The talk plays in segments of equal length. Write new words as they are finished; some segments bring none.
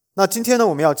那今天呢，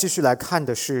我们要继续来看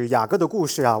的是雅各的故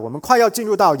事啊。我们快要进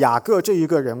入到雅各这一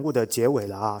个人物的结尾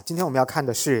了啊。今天我们要看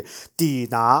的是底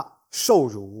拿受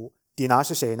辱。底拿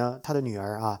是谁呢？他的女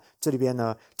儿啊。这里边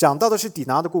呢讲到的是底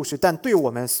拿的故事，但对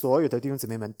我们所有的弟兄姊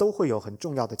妹们都会有很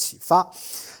重要的启发。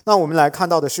那我们来看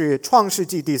到的是创世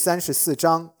纪第34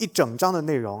章一整章的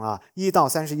内容啊，1到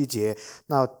31节。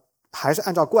那还是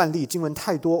按照惯例，经文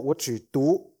太多，我只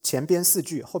读前边4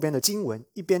句，后边的经文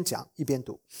一边讲一边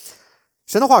读。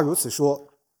神的话如此说：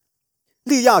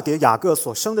利亚给雅各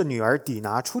所生的女儿底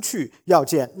拿出去，要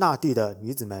见那地的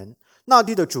女子们。那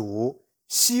地的主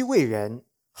西魏人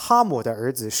哈抹的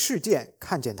儿子示剑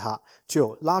看见他，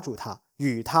就拉住他，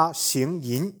与他行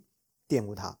淫，玷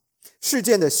污他。示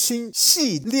剑的心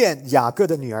细恋雅各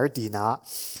的女儿底拿，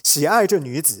喜爱这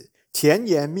女子，甜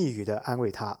言蜜语地安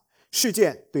慰她。示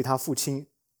剑对他父亲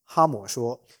哈抹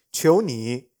说：求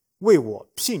你为我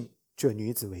聘这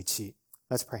女子为妻。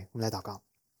Let's pray， 我们来祷告。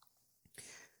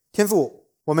天父，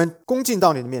我们恭敬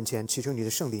到你的面前，祈求你的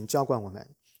圣灵浇灌我们。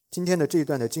今天的这一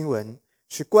段的经文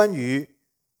是关于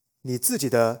你自己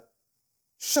的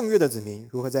圣约的子民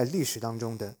如何在历史当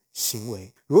中的行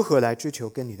为，如何来追求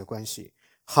跟你的关系，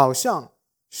好像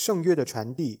圣约的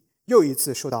传递又一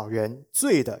次受到人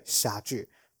罪的辖制，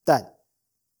但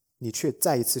你却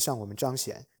再一次向我们彰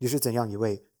显你是怎样一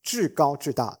位至高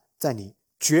至大，在你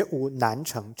绝无难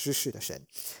成之事的神。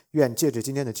愿借着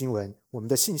今天的经文，我们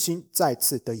的信心再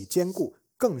次得以坚固，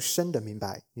更深的明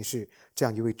白你是这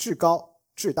样一位至高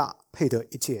至大，配得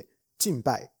一切敬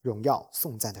拜荣耀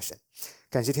颂赞的神。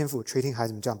感谢天父垂听孩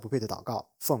子们这样不配的祷告，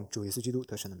奉主耶稣基督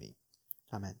得胜的名，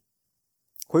阿们。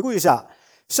回顾一下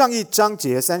上一章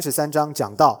节33章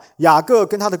讲到雅各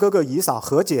跟他的哥哥以扫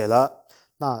和解了，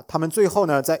那他们最后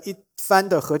呢，在一番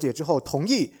的和解之后同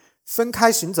意分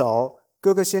开行走，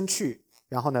哥哥先去，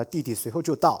然后呢弟弟随后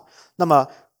就到。那么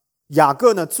雅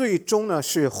各呢最终呢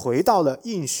是回到了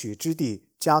应许之地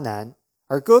迦南，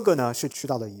而哥哥呢是去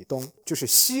到了以东，就是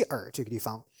西珥这个地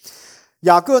方。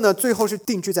雅各呢最后是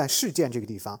定居在示剑这个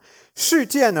地方。示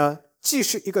剑呢既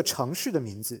是一个城市的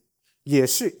名字，也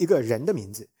是一个人的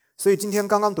名字。所以今天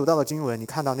刚刚读到的经文，你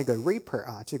看到那个 raper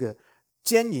啊，这个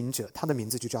奸淫者，他的名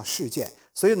字就叫示剑。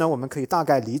所以呢我们可以大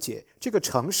概理解，这个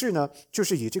城市呢就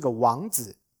是以这个王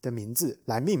子的名字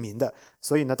来命名的。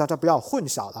所以呢大家不要混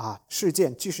淆了啊，示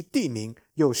剑既是地名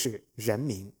又是人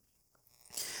名。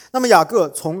那么雅各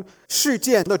从示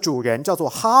剑的主人叫做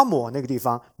哈抹那个地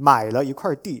方买了一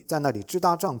块地，在那里支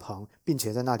搭帐篷，并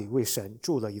且在那里为神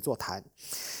筑了一座坛。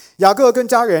雅各跟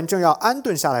家人正要安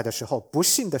顿下来的时候，不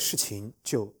幸的事情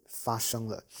就发生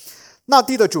了。那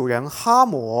地的主人哈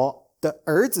抹的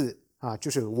儿子啊，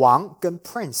就是王跟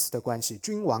prince 的关系，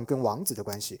君王跟王子的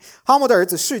关系。哈抹的儿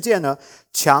子示剑呢，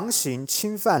强行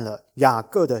侵犯了雅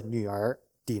各的女儿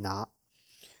底拿。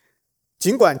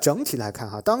尽管整体来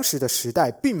看当时的时代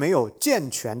并没有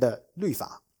健全的律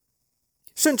法，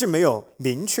甚至没有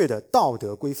明确的道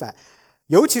德规范，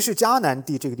尤其是迦南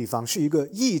地这个地方是一个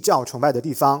异教崇拜的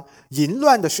地方，淫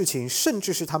乱的事情甚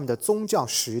至是他们的宗教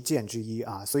实践之一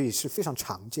啊，所以是非常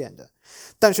常见的。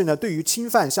但是呢，对于侵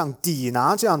犯像底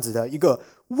拿这样子的一个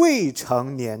未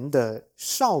成年的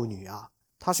少女啊，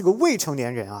她是个未成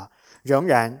年人啊，仍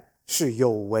然是有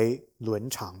违伦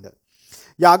常的。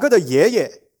雅各的爷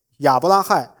爷亚伯拉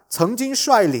罕曾经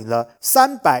率领了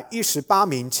318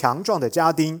名强壮的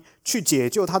家丁去解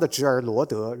救他的侄儿罗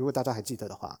德，如果大家还记得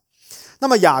的话。那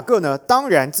么雅各呢，当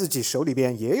然自己手里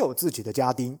边也有自己的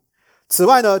家丁。此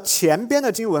外呢，前边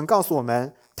的经文告诉我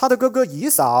们，他的哥哥以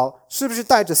扫是不是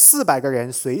带着400个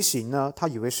人随行呢？他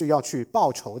以为是要去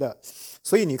报仇的，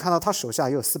所以你看到他手下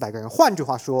也有400个人。换句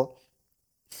话说，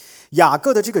雅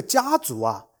各的这个家族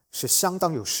啊是相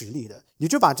当有实力的，你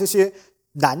就把这些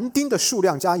男丁的数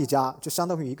量加一加，就相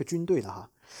当于一个军队了哈。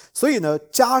所以呢，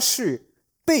家世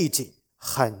背景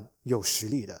很有实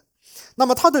力的。那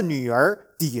么他的女儿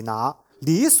底拿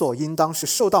理所应当是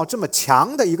受到这么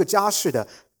强的一个家世的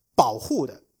保护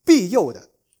的、庇佑的。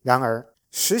然而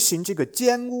实行这个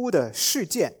奸污的示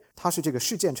剑，他是这个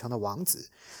示剑城的王子，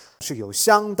是有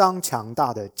相当强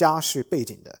大的家世背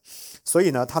景的。所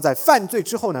以呢，他在犯罪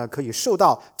之后呢，可以受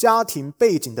到家庭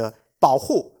背景的保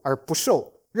护，而不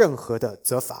受任何的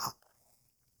责罚。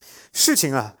事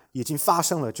情啊已经发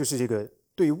生了，就是这个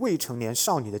对未成年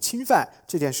少女的侵犯，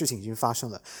这件事情已经发生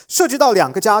了，涉及到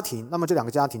2个家庭。那么这2个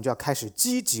家庭就要开始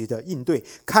积极的应对，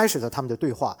开始了他们的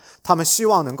对话。他们希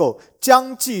望能够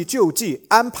将计就计，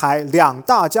安排2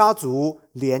大家族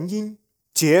联姻，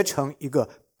结成一个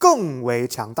更为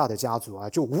强大的家族啊，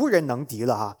就无人能敌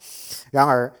了啊。然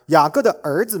而雅各的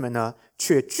儿子们呢，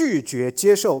却拒绝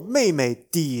接受妹妹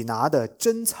底拿的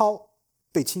贞操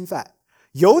被侵犯，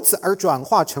由此而转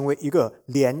化成为一个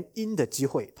联姻的机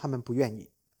会，他们不愿意。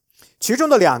其中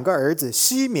的2个儿子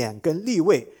西缅跟利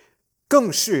未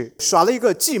更是耍了一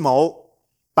个计谋，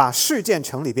把示剑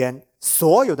城里边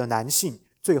所有的男性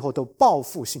最后都报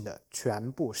复性的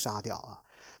全部杀掉啊！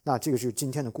那这个就是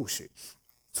今天的故事。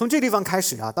从这个地方开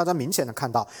始大家明显的看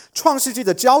到创世纪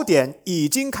的焦点已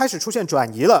经开始出现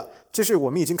转移了，这是我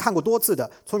们已经看过多次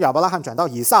的，从亚伯拉罕转到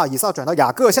以撒，以撒转到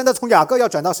雅各，现在从雅各要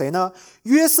转到谁呢？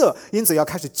约瑟，因此要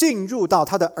开始进入到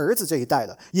他的儿子这一代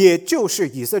了，也就是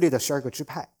以色列的12个支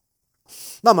派。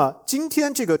那么今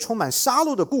天这个充满杀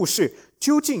戮的故事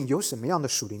究竟有什么样的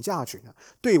属灵价值呢？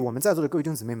对我们在座的各位弟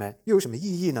兄姊妹们又有什么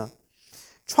意义呢？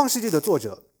创世纪的作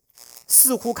者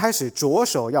似乎开始着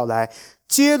手要来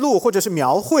揭露或者是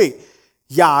描绘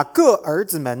雅各儿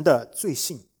子们的罪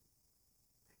性。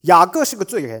雅各是个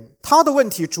罪人，他的问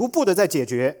题逐步的在解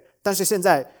决，但是现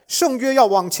在圣约要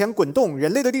往前滚动，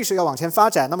人类的历史要往前发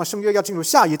展，那么圣约要进入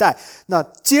下一代，那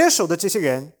接手的这些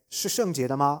人是圣洁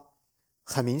的吗？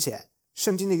很明显，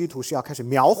圣经的意图是要开始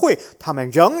描绘他们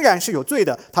仍然是有罪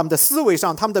的，他们的思维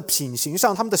上，他们的品行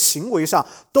上，他们的行为上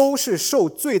都是受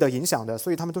罪的影响的，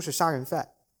所以他们都是杀人犯，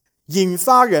引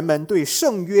发人们对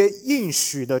圣约应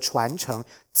许的传承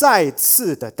再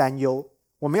次的担忧。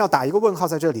我们要打一个问号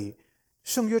在这里，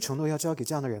圣约承诺要交给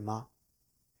这样的人吗？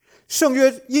圣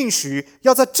约应许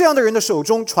要在这样的人的手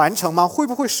中传承吗？会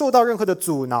不会受到任何的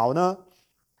阻挠呢？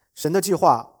神的计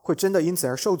划会真的因此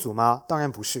而受阻吗？当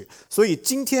然不是。所以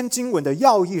今天经文的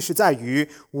要义是在于，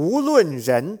无论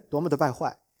人多么的败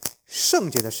坏，圣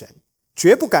洁的神，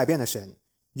绝不改变的神，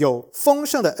有丰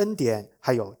盛的恩典，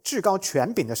还有至高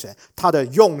权柄的神，他的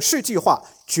永世计划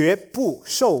绝不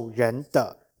受人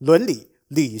的伦理、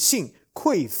理性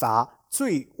匮乏、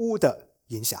罪污的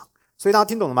影响。所以大家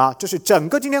听懂了吗？这是整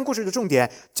个今天故事的重点，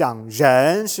讲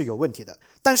人是有问题的，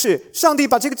但是上帝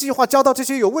把这个计划交到这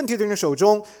些有问题的人手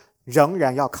中，仍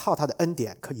然要靠他的恩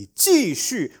典可以继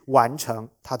续完成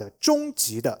他的终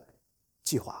极的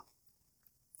计划。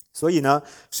所以呢，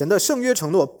神的圣约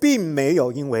承诺并没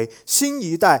有因为新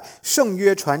一代圣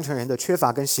约传承人的缺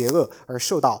乏跟邪恶而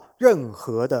受到任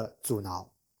何的阻挠。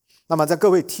那么在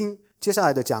各位听接下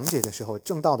来的讲解的时候，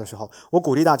正道的时候，我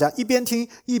鼓励大家一边听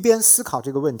一边思考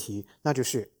这个问题，那就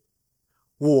是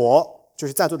就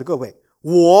是在座的各位，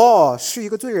我是一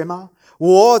个罪人吗？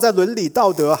我在伦理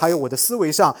道德还有我的思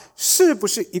维上是不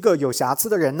是一个有瑕疵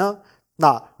的人呢？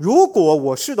那如果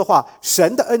我是的话，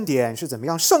神的恩典是怎么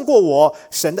样胜过我？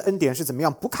神的恩典是怎么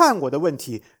样不看我的问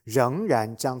题，仍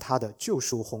然将他的救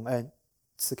赎宏恩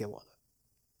赐给我的？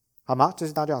好吗？这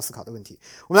是大家要思考的问题。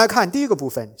我们来看第一个部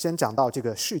分，先讲到这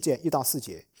个事件1到4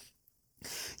节。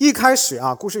一开始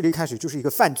故事的一开始就是一个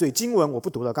犯罪，经文我不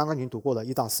读了，刚刚已经读过了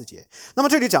1到4节。那么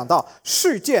这里讲到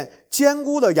事件奸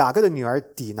污了雅各的女儿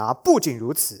底拿，不仅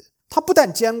如此，他不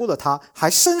但奸污了她，还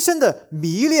深深的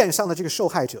迷恋上了这个受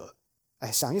害者。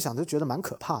想一想就觉得蛮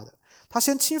可怕的。他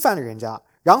先侵犯了人家，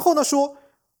然后呢说，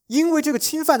因为这个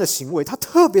侵犯的行为，他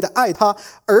特别的爱她，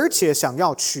而且想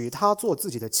要娶她做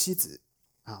自己的妻子。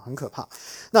很可怕。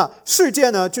那事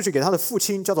件呢，就是给他的父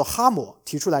亲叫做哈抹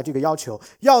提出来这个要求，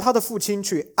要他的父亲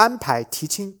去安排提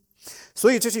亲。所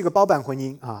以这是一个包办婚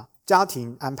姻家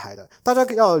庭安排的。大家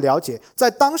要了解，在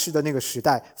当时的那个时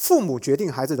代，父母决定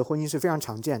孩子的婚姻是非常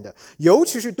常见的，尤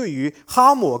其是对于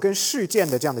哈抹跟事件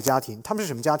的这样的家庭。他们是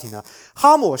什么家庭呢？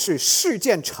哈抹是事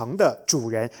件城的主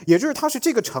人，也就是他是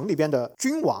这个城里边的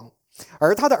君王，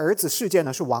而他的儿子事件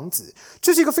呢是王子。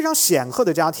这是一个非常显赫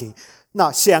的家庭。那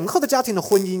显赫的家庭的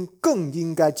婚姻更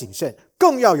应该谨慎，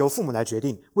更要由父母来决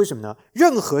定。为什么呢？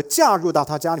任何嫁入到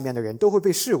他家里面的人都会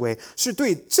被视为是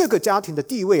对这个家庭的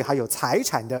地位还有财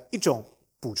产的一种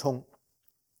补充。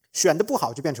选的不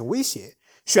好就变成威胁，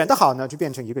选得好呢就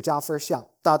变成一个加分项。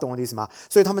大家懂我的意思吗？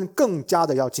所以他们更加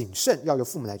的要谨慎，要由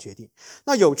父母来决定。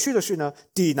那有趣的是呢，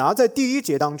底拿在第1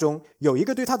节当中有一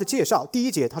个对他的介绍。第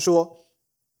1节他说，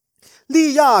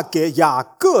利亚给雅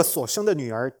各所生的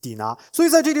女儿底拿。所以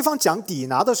在这个地方讲底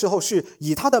拿的时候，是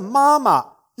以他的妈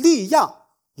妈利亚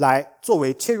来作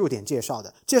为切入点介绍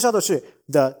的，介绍的是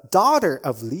the daughter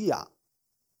of Leah。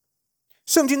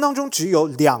 圣经当中只有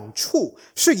2处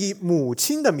是以母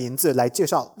亲的名字来介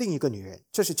绍另一个女人，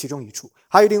这是其中一处。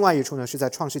还有另外一处呢，是在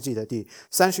创世纪的第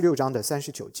36章的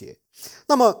39节。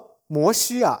那么摩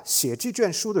西写这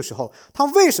卷书的时候，他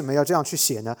为什么要这样去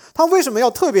写呢？他为什么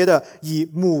要特别的以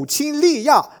母亲利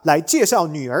亚来介绍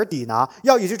女儿底拿，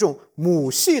要以这种母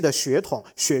系的血统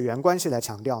血缘关系来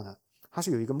强调呢？他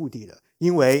是有一个目的的，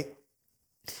因为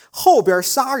后边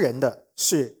杀人的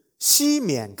是西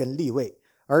缅跟利未，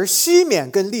而西缅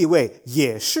跟利未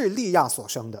也是利亚所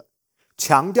生的，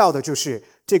强调的就是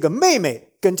这个妹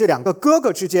妹跟这两个哥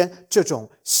哥之间这种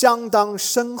相当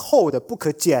深厚的不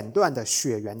可剪断的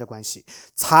血缘的关系，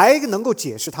才能够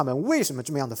解释他们为什么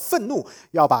这么样的愤怒，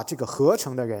要把这个合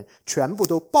成的人全部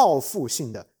都报复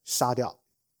性的杀掉。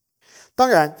当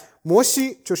然，摩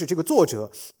西就是这个作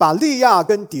者把利亚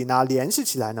跟底拿联系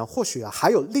起来呢，或许还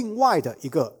有另外的一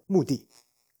个目的。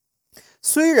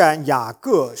虽然雅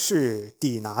各是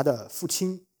底拿的父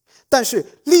亲，但是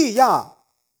利亚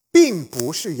并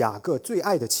不是雅各最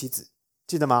爱的妻子，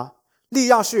记得吗？利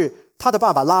亚是他的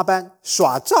爸爸拉班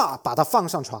耍诈把他放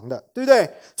上床的，对不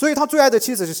对？所以他最爱的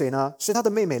妻子是谁呢？是他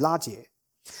的妹妹拉结。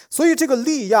所以这个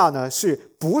利亚呢，是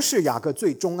不是雅各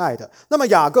最钟爱的？那么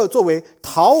雅各作为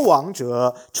逃亡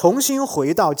者重新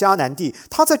回到迦南地，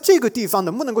他在这个地方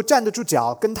能不能够站得住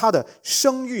脚，跟他的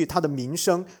声誉他的名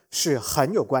声是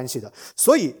很有关系的。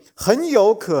所以很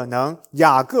有可能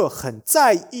雅各很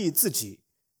在意自己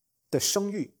的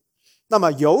声誉，那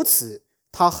么由此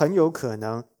他很有可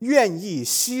能愿意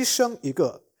牺牲一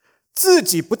个自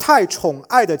己不太宠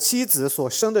爱的妻子所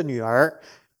生的女儿，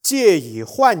借以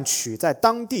换取在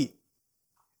当地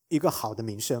一个好的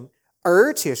名声，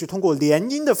而且是通过联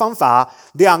姻的方法，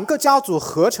两个家族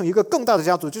合成一个更大的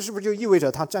家族，这是不是就意味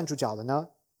着他站住脚了呢？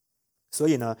所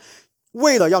以呢，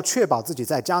为了要确保自己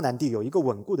在迦南地有一个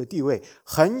稳固的地位，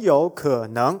很有可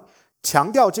能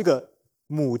强调这个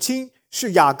母亲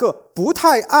是雅各不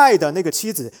太爱的那个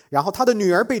妻子，然后他的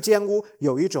女儿被奸污，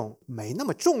有一种没那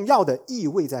么重要的意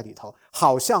味在里头，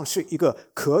好像是一个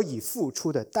可以付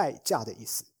出的代价的意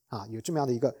思啊，有这么样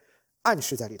的一个暗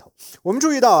示在里头。我们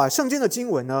注意到啊，圣经的经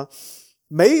文呢，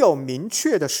没有明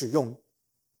确的使用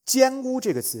奸污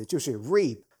这个词，就是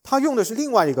rape， 它用的是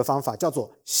另外一个方法，叫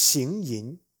做行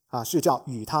淫啊，是叫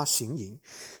与他行淫。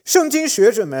圣经学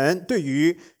者们对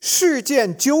于事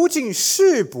件究竟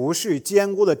是不是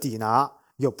奸污了底拿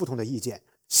有不同的意见。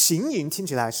行淫听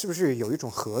起来是不是有一种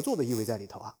合作的意味在里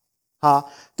头啊，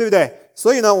对不对？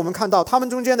所以呢，我们看到他们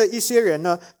中间的一些人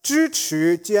呢，支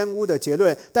持奸污的结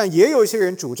论，但也有一些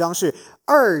人主张是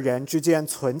二人之间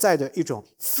存在着一种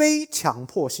非强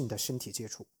迫性的身体接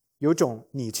触，有种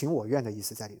你情我愿的意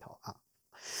思在里头啊。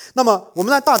那么我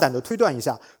们来大胆的推断一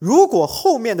下，如果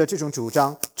后面的这种主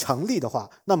张成立的话，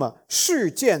那么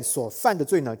事件所犯的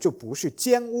罪呢，就不是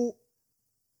奸污，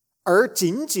而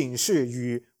仅仅是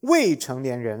与未成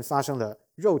年人发生了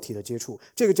肉体的接触，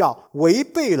这个叫违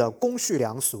背了公序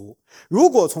良俗。如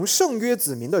果从圣约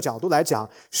子民的角度来讲，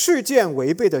事件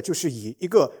违背的就是以一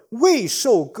个未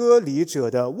受割礼者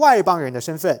的外邦人的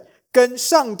身份，跟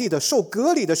上帝的受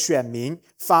割礼的选民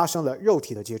发生了肉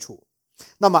体的接触。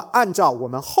那么按照我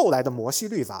们后来的摩西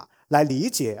律法来理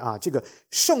解啊，这个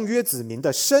圣约子民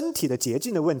的身体的洁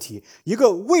净的问题，一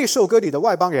个未受割礼的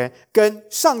外邦人跟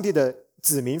上帝的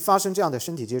子民发生这样的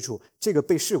身体接触，这个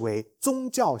被视为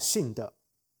宗教性的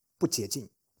不洁净。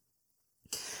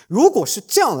如果是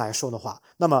这样来说的话，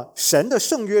那么神的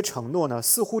圣约承诺呢，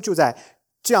似乎就在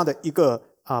这样的一个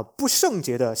不圣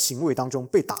洁的行为当中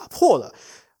被打破了，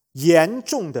严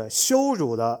重的羞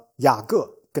辱了雅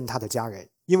各跟他的家人，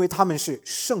因为他们是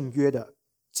圣约的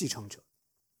继承者。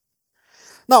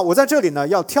那我在这里呢，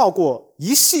要跳过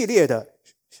一系列的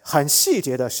很细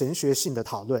节的神学性的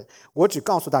讨论，我只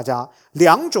告诉大家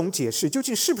两种解释究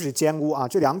竟是不是奸污啊？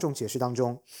这两种解释当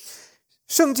中，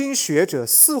圣经学者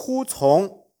似乎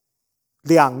从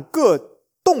两个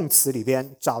动词里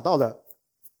边找到了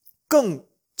更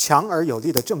强而有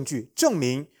力的证据，证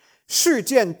明事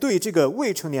件对这个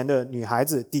未成年的女孩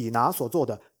子底拿所做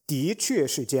的的确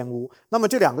是奸污。那么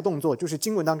这两个动作就是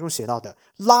经文当中写到的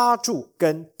拉住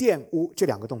跟玷污这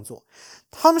两个动作。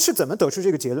他们是怎么得出这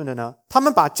个结论的呢？他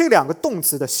们把这两个动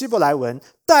词的希伯来文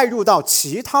带入到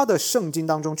其他的圣经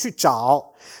当中去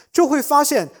找，就会发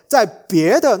现在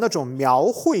别的那种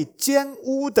描绘奸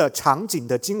污的场景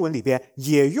的经文里边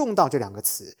也用到这两个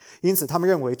词。因此他们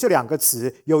认为这两个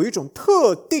词有一种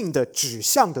特定的指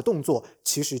向的动作，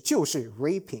其实就是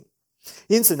raping。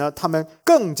因此呢，他们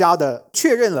更加的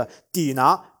确认了底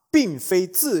拿并非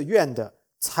自愿的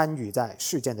参与在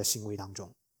事件的行为当中。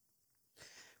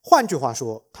换句话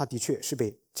说，他的确是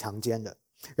被强奸的。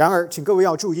然而请各位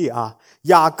要注意啊，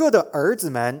雅各的儿子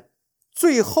们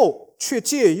最后却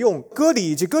借用割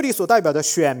礼以及割礼所代表的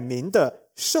选民的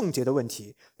圣洁的问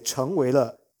题，成为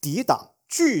了抵挡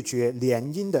拒绝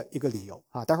联姻的一个理由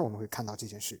啊。待会儿我们会看到这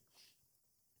件事。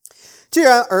既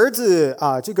然儿子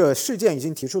这个事件已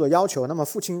经提出了要求，那么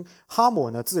父亲哈抹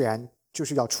呢，自然就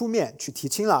是要出面去提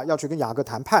亲了，要去跟雅各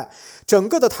谈判。整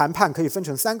个的谈判可以分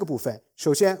成3个部分。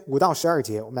首先5到12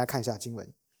节，我们来看一下经文。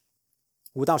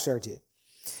5到12节，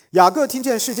雅各听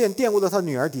见事件玷污了他的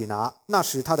女儿底拿，那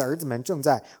时他的儿子们正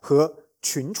在和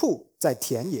群畜在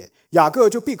田野，雅各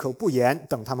就闭口不言，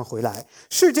等他们回来。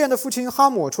事件的父亲哈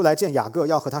抹出来见雅各，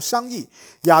要和他商议。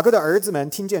雅各的儿子们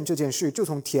听见这件事，就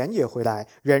从田野回来，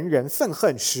人人愤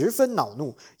恨，十分恼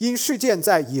怒，因事件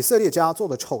在以色列家做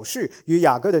了丑事，与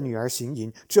雅各的女儿行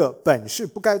淫，这本是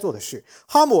不该做的事。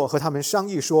哈抹和他们商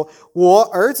议说，我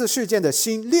儿子事件的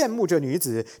心恋慕这女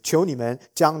子，求你们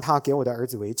将她给我的儿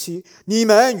子为妻，你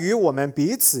们与我们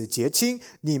彼此结亲，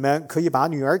你们可以把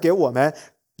女儿给我们，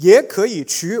也可以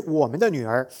娶我们的女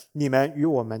儿，你们与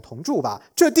我们同住吧。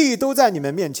这地都在你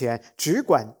们面前，只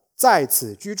管在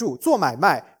此居住，做买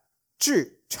卖，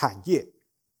置产业。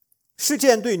事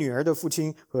件对女儿的父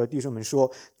亲和弟兄们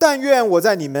说，但愿我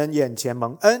在你们眼前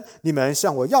蒙恩，你们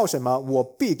向我要什么，我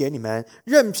必给你们，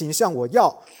任凭向我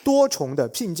要多重的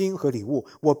聘金和礼物，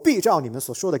我必照你们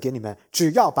所说的给你们，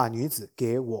只要把女子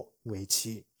给我为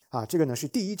妻。这个呢是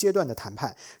第一阶段的谈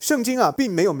判。圣经并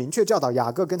没有明确教导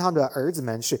雅各跟他的儿子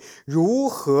们是如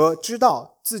何知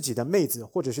道自己的妹子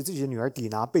或者是自己的女儿底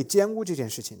拿被奸污这件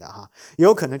事情的也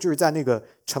有可能就是在那个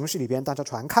城市里边大家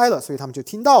传开了，所以他们就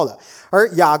听到了。而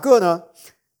雅各呢，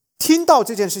听到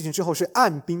这件事情之后是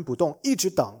按兵不动，一直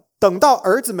等到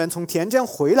儿子们从田间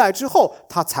回来之后，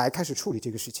他才开始处理这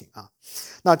个事情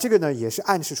那这个呢，也是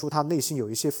暗示出他内心有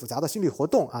一些复杂的心理活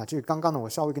动这个刚刚呢，我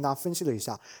稍微跟大家分析了一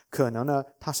下，可能呢，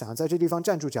他想要在这地方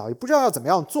站住脚，也不知道要怎么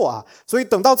样做所以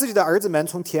等到自己的儿子们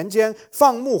从田间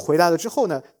放牧回来了之后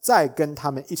呢，再跟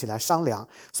他们一起来商量。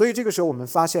所以这个时候我们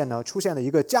发现呢，出现了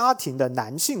一个家庭的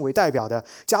男性为代表的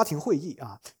家庭会议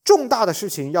重大的事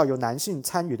情要由男性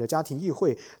参与的家庭议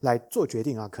会来做决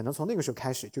定可能从那个时候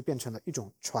开始就变成了一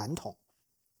种传统。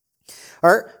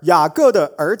而雅各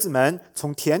的儿子们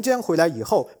从田间回来以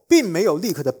后，并没有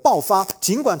立刻的爆发，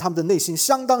尽管他们的内心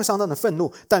相当的愤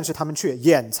怒，但是他们却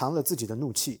掩藏了自己的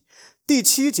怒气。第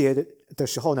7节的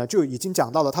时候呢，就已经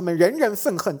讲到了他们人人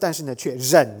愤恨，但是呢却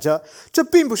忍着。这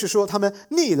并不是说他们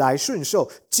逆来顺受，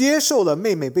接受了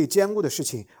妹妹被奸污的事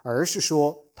情，而是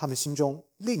说他们心中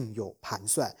另有盘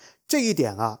算。这一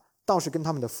点倒是跟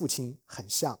他们的父亲很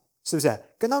像，是不是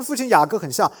跟他们父亲雅各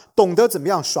很像，懂得怎么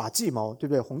样耍计谋，对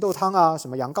不对？红豆汤什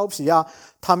么羊羔皮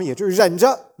他们也就忍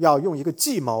着要用一个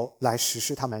计谋来实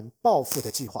施他们报复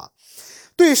的计划。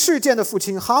对事件的父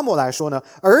亲哈抹来说呢，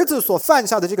儿子所犯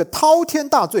下的这个滔天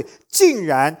大罪，竟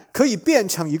然可以变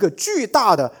成一个巨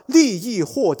大的利益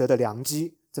获得的良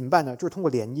机，怎么办呢？就是通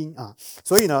过联姻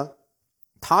所以呢，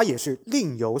他也是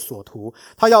另有所图，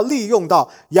他要利用到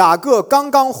雅各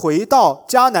刚刚回到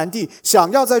迦南地，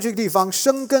想要在这个地方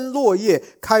生根落叶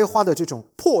开花的这种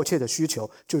迫切的需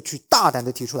求，就去大胆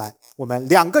的提出来，我们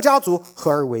2个家族合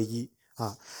而为一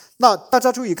那大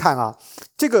家注意看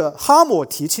这个哈抹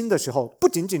提亲的时候，不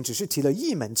仅仅只是提了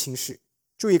一门亲事，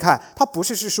注意看，他不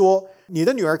是说你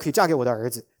的女儿可以嫁给我的儿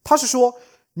子，他是说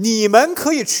你们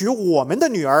可以娶我们的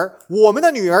女儿，我们的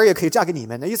女儿也可以嫁给你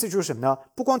们的意思就是什么呢？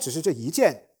不光只是这一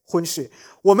件婚事，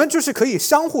我们就是可以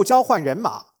相互交换人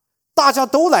马，大家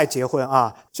都来结婚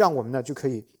这样我们呢就可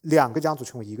以2个家族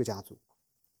成为一个家族。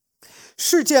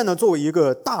事件呢，作为一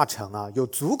个大城有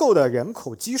足够的人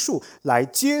口基数来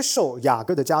接受雅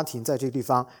各的家庭在这个地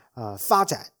方发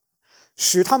展，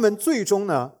使他们最终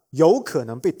呢有可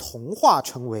能被同化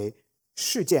成为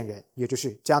事件人，也就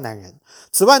是迦南人。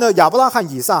此外呢，亚伯拉罕、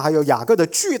以撒还有雅各的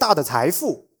巨大的财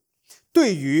富，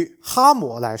对于哈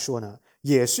抹来说呢，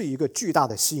也是一个巨大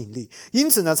的吸引力，因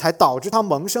此呢，才导致他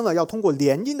萌生了要通过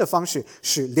联姻的方式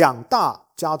使2大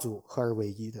家族合而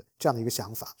为一的这样的一个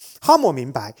想法。哈抹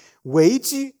明白危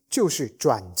机就是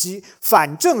转机，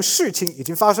反正事情已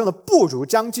经发生了，不如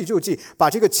将计就计，把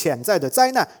这个潜在的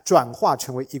灾难转化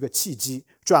成为一个契机，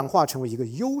转化成为一个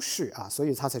优势所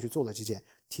以他才去做了这件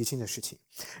提亲的事情。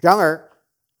然而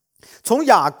从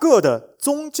雅各的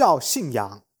宗教信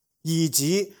仰以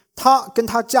及他跟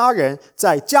他家人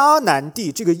在迦南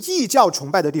地这个异教崇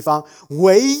拜的地方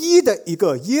唯一的一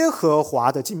个耶和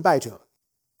华的敬拜者，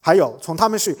还有从他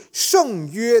们是圣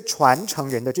约传承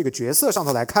人的这个角色上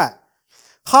头来看，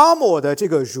哈抹的这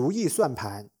个如意算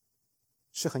盘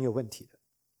是很有问题的。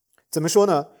怎么说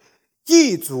呢？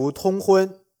异族通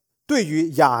婚对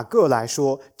于雅各来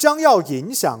说，将要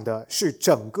影响的是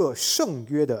整个圣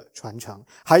约的传承，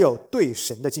还有对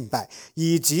神的敬拜，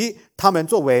以及他们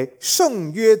作为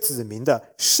圣约子民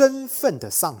的身份的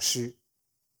丧失。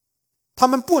他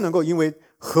们不能够因为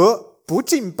和不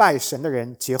敬拜神的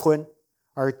人结婚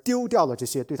而丢掉了这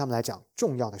些对他们来讲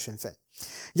重要的身份。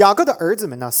雅各的儿子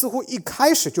们呢，似乎一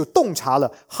开始就洞察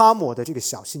了哈抹的这个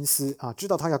小心思知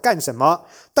道他要干什么，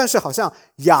但是好像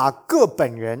雅各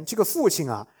本人这个父亲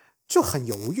就很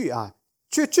犹豫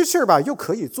这事儿又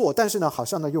可以做，但是呢好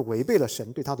像呢又违背了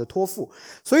神对他的托付，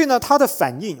所以呢他的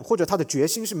反应或者他的决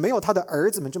心是没有他的儿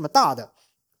子们这么大的。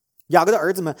雅各的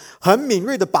儿子们很敏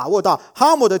锐地把握到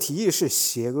哈摩的提议是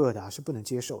邪恶的，是不能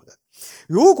接受的。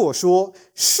如果说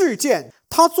事件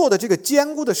他做的这个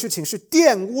奸污的事情是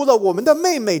玷污了我们的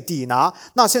妹妹底拿，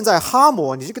那现在哈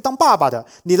摩，你这个当爸爸的，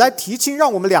你来提亲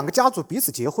让我们两个家族彼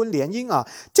此结婚联姻啊，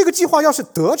这个计划要是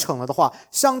得逞了的话，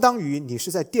相当于你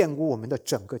是在玷污我们的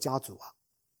整个家族啊。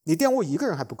你玷污一个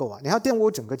人还不够啊，你还要玷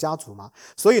污整个家族吗？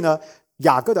所以呢，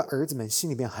雅各的儿子们心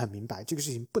里面很明白这个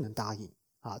事情不能答应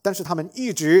啊，但是他们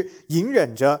一直隐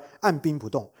忍着按兵不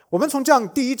动。我们从这样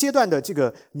第一阶段的这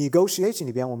个 negotiation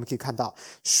里边，我们可以看到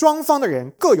双方的人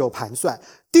各有盘算。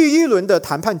第一轮的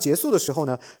谈判结束的时候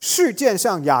呢，事件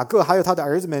向雅各还有他的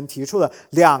儿子们提出了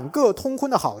2个通婚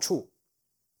的好处。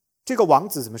这个王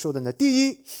子怎么说的呢？第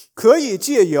一，可以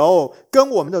借由跟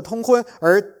我们的通婚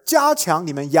而加强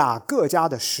你们雅各家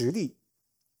的实力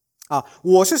啊，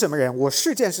我是什么人？我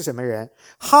事件是什么人？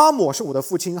哈摩是我的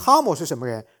父亲。哈摩是什么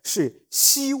人？是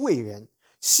西魏人。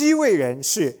西魏人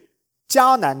是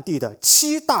迦南地的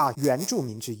7大原住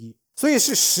民之一，所以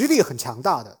是实力很强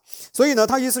大的。所以呢，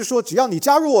他意思是说，只要你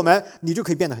加入我们，你就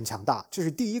可以变得很强大，这是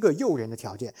第一个诱人的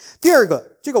条件。第二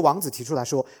个，这个王子提出来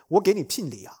说，我给你聘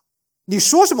礼啊，你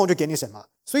说什么我就给你什么。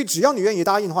所以只要你愿意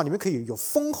答应的话，你们可以有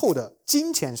丰厚的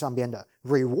金钱上边的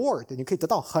reward， 你可以得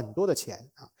到很多的钱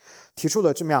啊。提出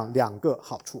了这么样2个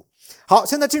好处。好，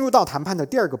现在进入到谈判的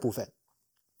第2个部分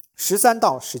，13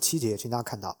到17节，请大家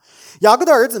看到，雅各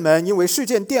的儿子们因为事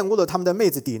件玷污了他们的妹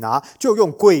子底拿，就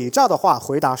用诡诈的话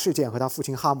回答事件和他父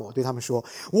亲哈摩，对他们说，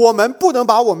我们不能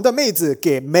把我们的妹子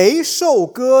给没受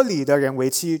割礼的人为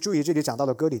妻。注意这里讲到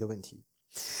了割礼的问题，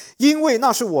因为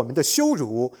那是我们的羞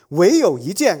辱，唯有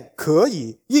一件可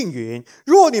以应允，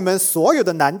若你们所有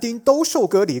的男丁都受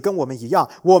割礼跟我们一样，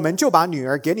我们就把女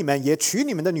儿给你们，也娶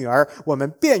你们的女儿，我们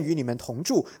便与你们同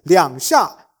住，两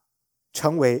下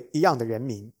成为一样的人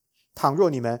民。倘若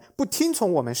你们不听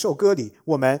从我们受割礼，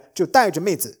我们就带着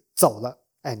妹子走了。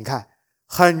你看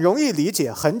很容易理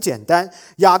解，很简单。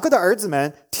雅各的儿子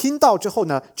们听到之后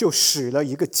呢，就使了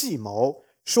一个计谋，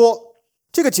说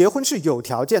这个结婚是有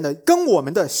条件的，跟我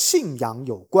们的信仰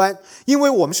有关，因为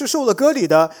我们是受了割礼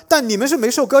的，但你们是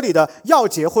没受割礼的，要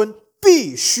结婚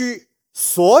必须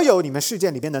所有你们事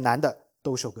件里边的男的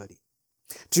都受割礼，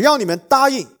只要你们答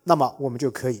应，那么我们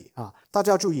就可以啊。大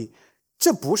家要注意，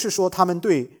这不是说他们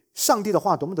对上帝的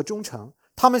话多么的忠诚，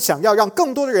他们想要让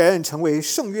更多的人成为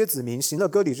圣约子民，行了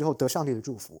割礼之后得上帝的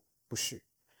祝福，不是，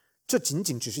这仅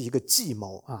仅只是一个计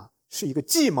谋啊，是一个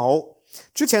计谋。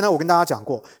之前呢，我跟大家讲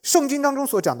过，圣经当中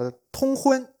所讲的通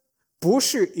婚不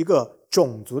是一个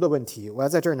种族的问题，我要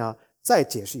在这儿呢再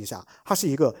解释一下，它是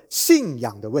一个信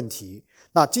仰的问题。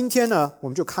那今天呢，我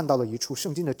们就看到了一处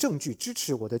圣经的证据支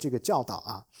持我的这个教导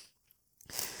啊。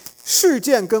事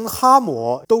件跟哈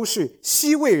摩都是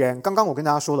西魏人，刚刚我跟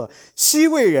大家说了，西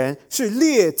魏人是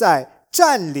列在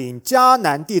占领迦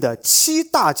南地的7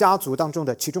大家族当中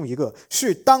的其中一个，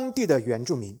是当地的原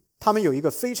住民。他们有一个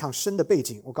非常深的背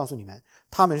景，我告诉你们，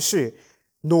他们是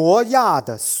挪亚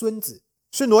的孙子，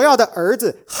是挪亚的儿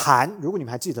子含，如果你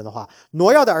们还记得的话，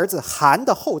挪亚的儿子含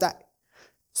的后代，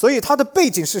所以他的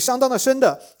背景是相当的深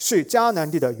的，是迦南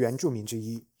地的原住民之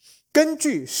一。根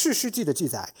据士师记的记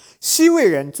载，西魏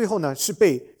人最后呢是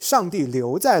被上帝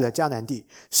留在了迦南地，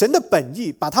神的本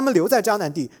意把他们留在迦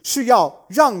南地是要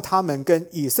让他们跟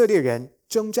以色列人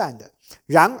征战的。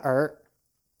然而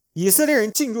以色列人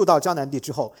进入到迦南地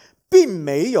之后，并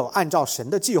没有按照神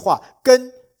的计划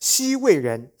跟西魏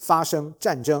人发生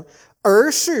战争，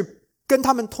而是跟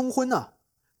他们通婚啊。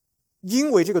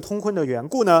因为这个通婚的缘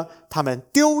故呢，他们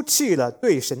丢弃了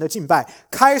对神的敬拜，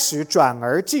开始转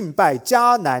而敬拜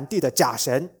迦南地的假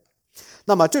神。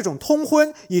那么这种通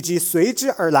婚以及随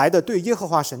之而来的对耶和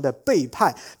华神的背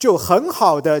叛，就很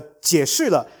好的解释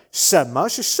了什么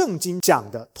是圣经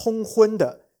讲的通婚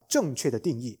的正确的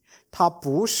定义。它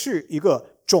不是一个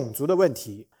种族的问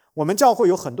题。我们教会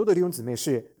有很多的弟兄姊妹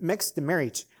是 mixed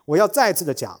marriage， 我要再次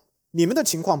的讲，你们的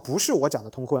情况不是我讲的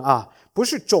通婚啊，不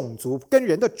是种族，跟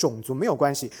人的种族没有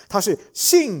关系，它是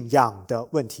信仰的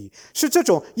问题，是这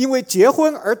种因为结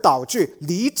婚而导致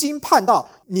离经叛道。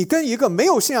你跟一个没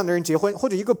有信仰的人结婚，或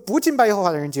者一个不敬拜耶和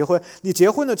华的人结婚，你结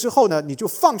婚了之后呢，你就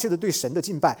放弃了对神的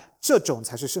敬拜，这种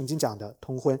才是圣经讲的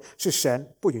通婚，是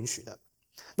神不允许的。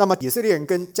那么以色列人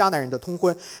跟迦南人的通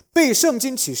婚被圣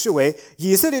经启示为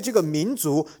以色列这个民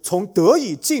族从得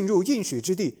以进入应许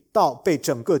之地到被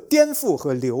整个颠覆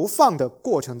和流放的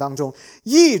过程当中，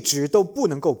一直都不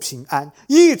能够平安，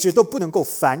一直都不能够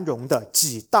繁荣的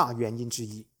几大原因之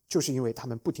一，就是因为他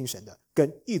们不听神的，跟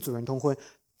异族人通婚，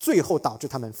最后导致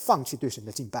他们放弃对神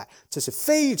的敬拜，这是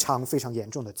非常非常严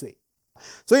重的罪。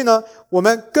所以呢，我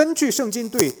们根据圣经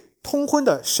对通婚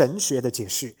的神学的解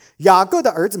释，雅各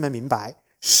的儿子们明白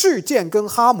事件跟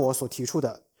哈摩所提出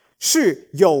的是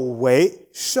有违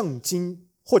圣经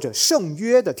或者圣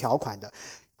约的条款的。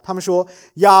他们说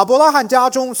亚伯拉罕家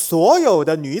中所有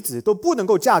的女子都不能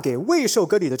够嫁给未受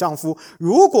割礼的丈夫，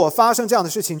如果发生这样的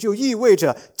事情，就意味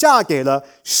着嫁给了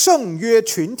圣约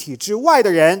群体之外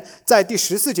的人。在第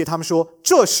14节他们说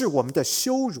这是我们的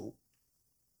羞辱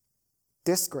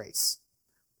disgrace，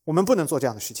 我们不能做这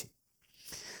样的事情。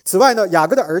此外呢，雅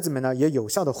各的儿子们呢也有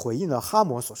效地回应了哈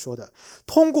摩所说的，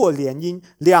通过联姻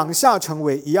两下成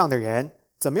为一样的人。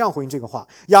怎么样回应这个话？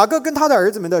雅各跟他的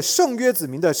儿子们的圣约子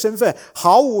民的身份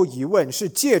毫无疑问是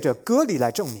借着割礼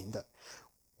来证明的。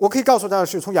我可以告诉大家的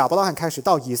是，从亚伯拉罕开始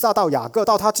到以撒到雅各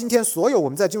到他今天所有我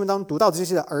们在经文当中读到的这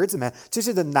些的儿子们，这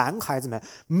些的男孩子们，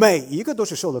每一个都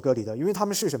是受了割礼的，因为他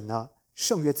们是什么呢？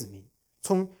圣约子民。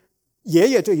从爷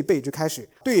爷这一辈就开始，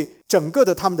对整个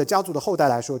的他们的家族的后代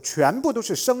来说，全部都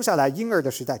是生下来婴儿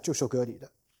的时代就受割礼的。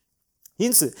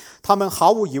因此他们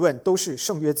毫无疑问都是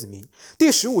圣约子民。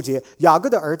第15节雅各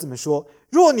的儿子们说，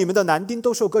若你们的男丁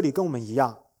都受割礼跟我们一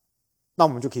样，那我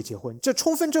们就可以结婚。这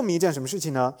充分证明一件什么事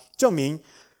情呢？证明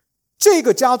这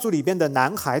个家族里边的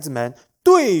男孩子们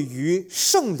对于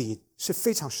圣礼是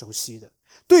非常熟悉的，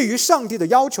对于上帝的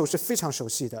要求是非常熟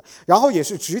悉的，然后也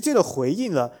是直接的回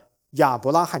应了亚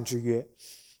伯拉罕之约。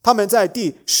他们在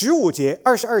第15节、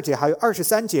22节还有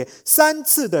23节3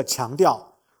次的强调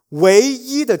唯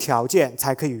一的条件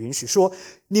才可以允许，说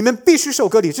你们必须受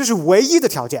割礼，这是唯一的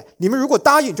条件，你们如果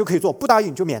答应就可以做，不答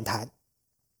应就免谈。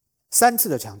3次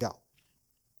的强调，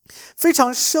非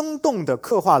常生动地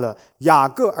刻画了雅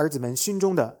各儿子们心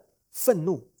中的愤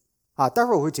怒待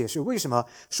会儿我会解释为什么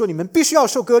说你们必须要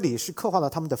受割礼，是刻画了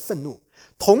他们的愤怒，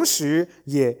同时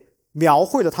也描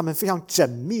绘了他们非常缜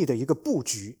密的一个布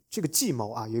局，这个计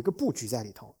谋有一个布局在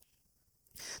里头。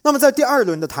那么在第2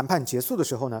轮的谈判结束的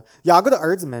时候呢，雅各的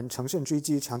儿子们乘胜追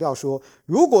击，强调说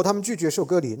如果他们拒绝受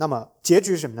割礼，那么结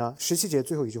局是什么呢？17节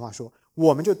最后一句话说，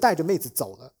我们就带着妹子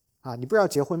走了你不是要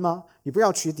结婚吗？你不是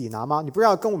要娶底拿吗？你不是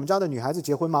要跟我们家的女孩子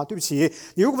结婚吗？对不起，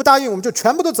你如果不答应，我们就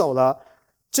全部都走了。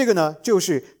这个呢就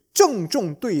是正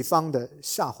中对方的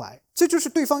下怀，这就是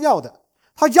对方要的，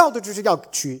他要的就是要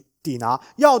娶底拿，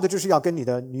要的就是要跟你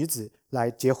的女子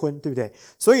来结婚，对不对？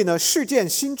所以呢，事件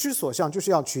心之所向就是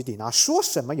要娶底拿，说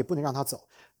什么也不能让他走。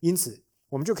因此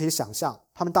我们就可以想象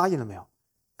他们答应了没有？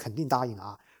肯定答应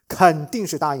了肯定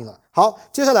是答应了。好，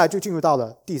接下来就进入到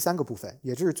了第3个部分，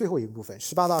也就是最后一个部分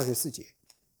，18到24节。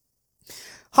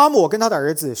哈抹跟他的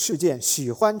儿子示剑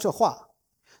喜欢这话，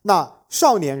那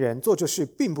少年人做这事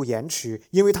并不延迟，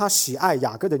因为他喜爱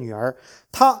雅各的女儿，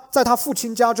他在他父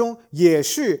亲家中也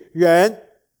是人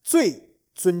最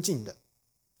尊敬的。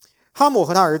哈抹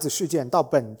和他儿子示剑到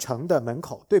本城的门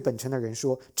口，对本城的人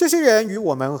说，这些人与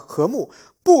我们和睦，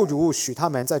不如许他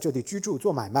们在这里居住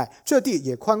做买卖，这地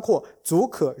也宽阔，足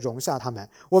可容下他们，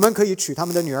我们可以娶他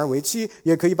们的女儿为妻，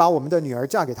也可以把我们的女儿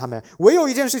嫁给他们。唯有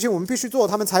一件事情我们必须做，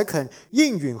他们才肯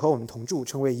应允和我们同住，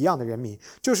成为一样的人民，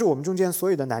就是我们中间所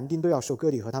有的男丁都要受割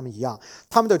礼，和他们一样。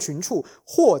他们的群畜、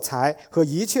货财和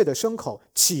一切的牲口，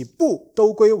岂不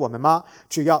都归我们吗？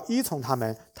只要依从他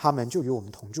们，他们就与我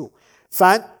们同住。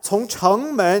凡从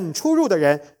城门出入的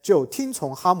人，就听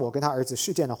从哈抹跟他儿子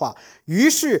示剑的话。于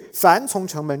是凡从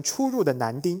城门出入的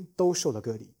男丁都受了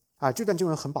割礼这段经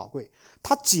文很宝贵，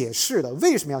他解释了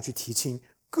为什么要去提亲，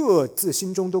各自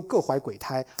心中都各怀鬼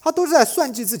胎，他都是在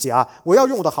算计自己我要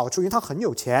用我的好处，因为他很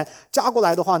有钱，嫁过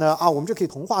来的话呢我们就可以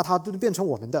同化他，都变成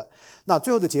我们的。那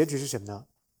最后的结局是什么呢？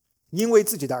因为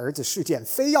自己的儿子示剑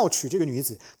非要娶这个女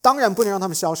子，当然不能让他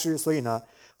们消失，所以呢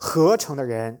合城的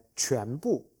人全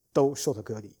部都受了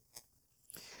割礼。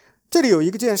这里有一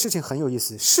件事情很有意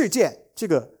思，示剑这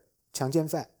个强奸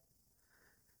犯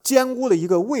奸污了一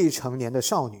个未成年的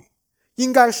少女，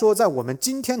应该说在我们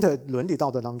今天的伦理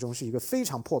道德当中是一个非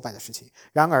常破败的事情。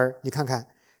然而你看看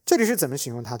这里是怎么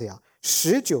形容他的呀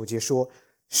？19节说，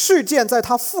示剑在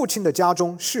他父亲的家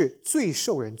中是最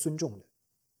受人尊重的。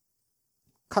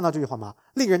看到这句话吗？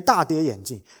令人大跌眼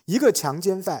镜，一个强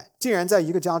奸犯竟然在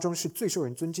一个家中是最受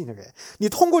人尊敬的人。你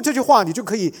通过这句话，你就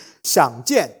可以想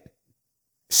见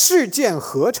示剑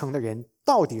合成的人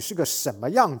到底是个什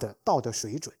么样的道德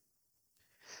水准。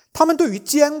他们对于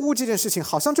奸污这件事情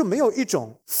好像就没有一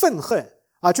种愤恨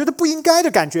觉得不应该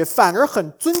的感觉，反而很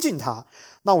尊敬他。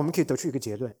那我们可以得出一个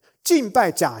结论，敬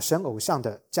拜假神偶像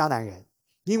的迦南人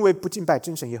因为不敬拜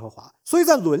真神耶和华，所以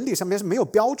在伦理上面是没有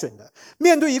标准的。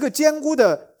面对一个奸污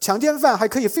的强奸犯还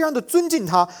可以非常的尊敬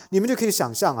他，你们就可以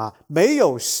想象没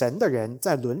有神的人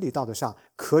在伦理道德上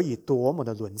可以多么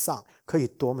的沦丧，可以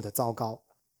多么的糟糕。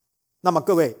那么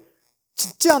各位，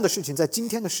这样的事情在今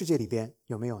天的世界里边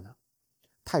有没有呢？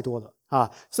太多了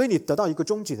所以你得到一个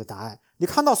终极的答案，你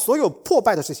看到所有破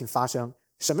败的事情发生，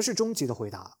什么是终极的回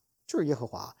答？就是耶和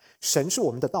华，神是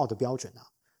我们的道德标准啊。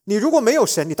你如果没有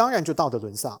神，你当然就道德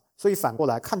沦丧。所以反过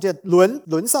来看见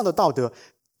沦丧的道德，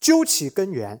究其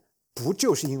根源，不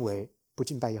就是因为不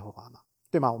敬拜耶和华吗？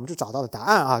对吗？我们就找到了答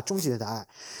案啊，终极的答案。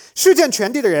世件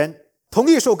全地的人同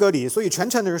意受割礼，所以全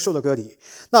城的人受了割礼。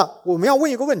那我们要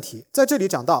问一个问题，在这里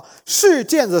讲到世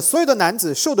件的所有的男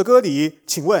子受的割礼，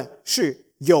请问是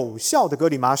有效的割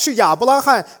礼吗？是亚伯拉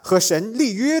罕和神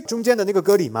立约中间的那个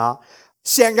割礼吗？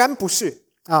显然不是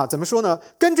啊。怎么说呢？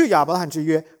根据亚伯拉罕之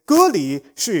约，割礼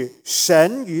是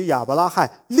神与亚伯拉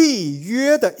罕立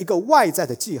约的一个外在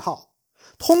的记号，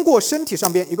通过身体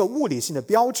上边一个物理性的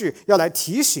标志，要来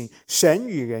提醒神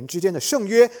与人之间的圣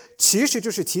约，其实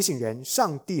就是提醒人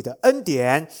上帝的恩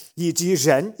典，以及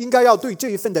人应该要对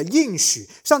这一份的应许、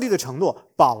上帝的承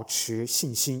诺保持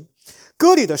信心。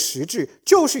割礼的实质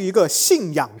就是一个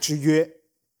信仰之约、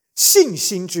信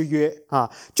心之约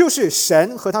啊，就是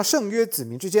神和他圣约子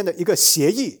民之间的一个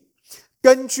协议。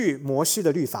根据摩西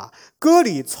的律法，割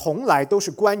礼从来都是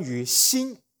关于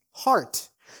心 heart，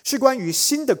 是关于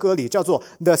心的割礼，叫做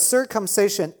the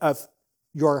circumcision of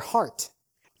your heart，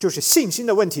 就是信心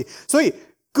的问题。所以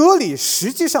割礼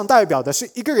实际上代表的是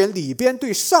一个人里边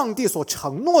对上帝所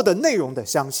承诺的内容的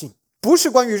相信，不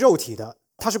是关于肉体的，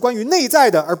它是关于内在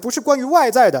的，而不是关于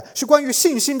外在的，是关于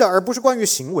信心的，而不是关于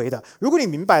行为的。如果你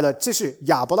明白了这是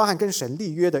亚伯拉罕跟神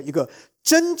立约的一个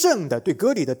真正的对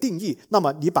割礼的定义，那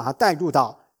么你把它带入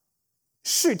到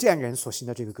世件人所行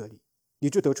的这个割礼，你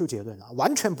就得出结论了，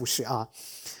完全不是啊。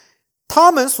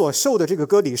他们所受的这个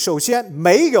割礼，首先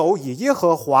没有以耶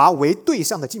和华为对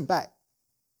象的敬拜，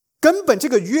根本这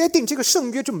个约定、这个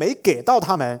圣约就没给到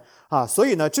他们啊，所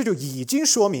以呢，这就已经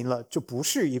说明了，就不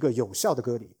是一个有效的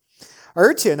割礼。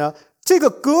而且呢，这个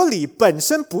割礼本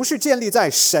身不是建立在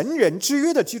神人之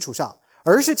约的基础上，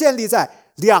而是建立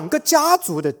在两个家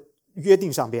族的约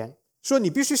定上边，说你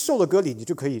必须受了割礼，你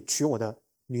就可以娶我的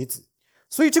女子。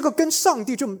所以这个跟上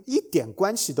帝就一点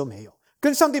关系都没有，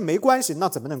跟上帝没关系，那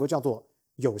怎么能够叫做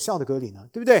有效的割礼呢？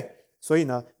对不对？所以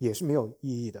呢，也是没有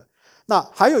意义的。那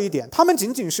还有一点，他们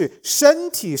仅仅是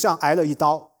身体上挨了一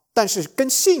刀，但是跟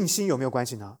信心有没有关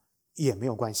系呢？也没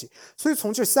有关系。所以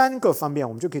从这三个方面，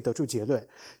我们就可以得出结论，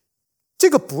这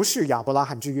个不是亚伯拉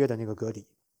罕之约的那个割礼，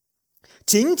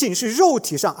仅仅是肉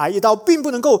体上挨一刀，并不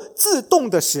能够自动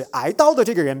的使挨刀的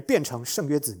这个人变成圣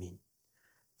约子民。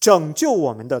拯救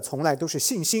我们的从来都是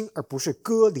信心，而不是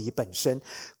割礼本身。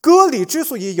割礼之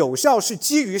所以有效，是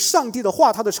基于上帝的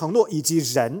话、他的承诺，以及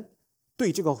人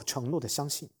对这个承诺的相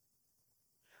信。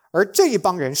而这一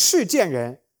帮人，世件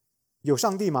人，有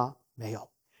上帝吗？没有。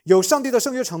有上帝的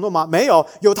圣约承诺吗？没有。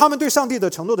有他们对上帝的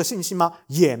承诺的信心吗？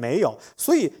也没有。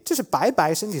所以这是白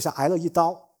白身体上挨了一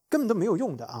刀，根本都没有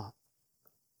用的啊。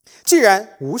既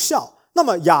然无效，那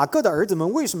么雅各的儿子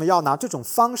们为什么要拿这种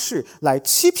方式来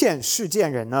欺骗世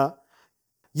件人呢？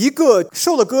一个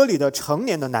受了割礼的成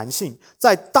年的男性，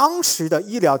在当时的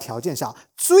医疗条件下，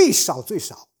最少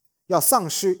要丧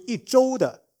失1周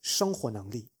的生活能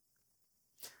力。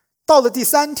到了第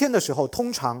3天的时候，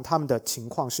通常他们的情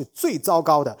况是最糟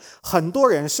糕的，很多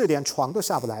人是连床都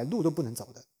下不来，路都不能走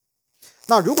的。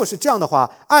那如果是这样的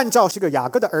话，按照这个雅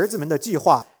各的儿子们的计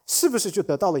划，是不是就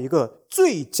得到了一个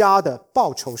最佳的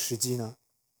报仇时机呢？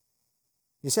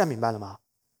你现在明白了吗？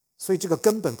所以这个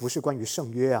根本不是关于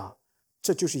圣约啊，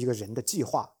这就是一个人的计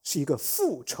划，是一个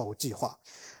复仇计划。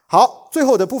好，最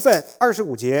后的部分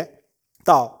25节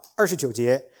到29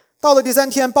节，到了第3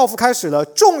天，报复开始了。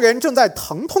众人正在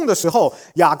疼痛的时候，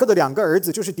雅各的2个儿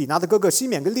子，就是底拿的哥哥西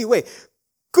缅跟利未，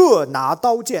各拿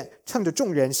刀剑，趁着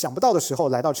众人想不到的时候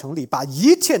来到城里，把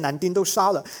一切男丁都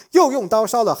杀了，又用刀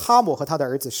烧了哈抹和他的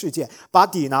儿子示剑，把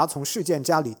底拿从示剑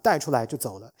家里带出来就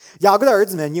走了。雅各的儿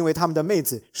子们因为他们的妹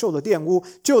子受了玷污，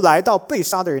就来到被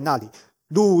杀的人那里，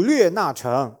掳掠那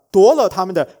城，夺了他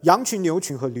们的羊群、牛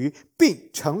群和驴，并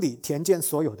城里田间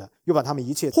所有的，又把他们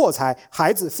一切货财、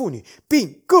孩子、妇女，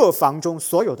并各房中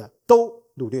所有的都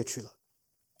掳掠去了。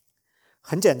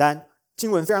很简单，经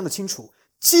文非常的清楚，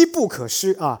机不可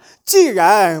失啊！既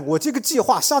然我这个计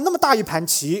划上那么大一盘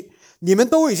棋，你们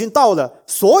都已经到了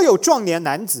所有壮年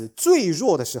男子最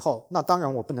弱的时候，那当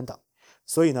然我不能等。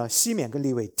所以呢，西缅跟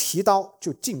利未提刀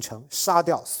就进城杀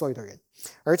掉所有的人，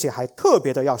而且还特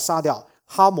别的要杀掉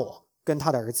哈抹跟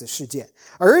他的儿子示剑，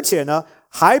而且呢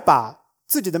还把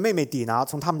自己的妹妹底拿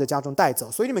从他们的家中带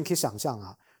走。所以你们可以想象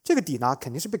啊，这个底拿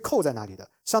肯定是被扣在那里的，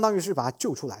相当于是把他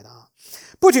救出来的啊。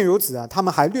不仅如此啊，他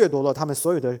们还掠夺了他们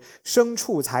所有的牲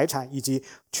畜财产，以及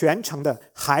全城的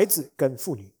孩子跟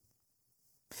妇女。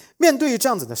面对这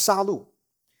样子的杀戮，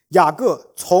雅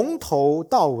各从头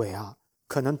到尾啊，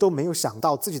可能都没有想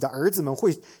到自己的儿子们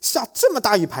会下这么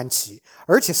大一盘棋，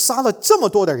而且杀了这么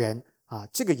多的人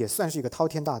这个也算是一个滔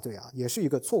天大罪也是一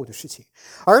个错误的事情。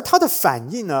而他的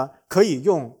反应呢，可以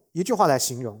用一句话来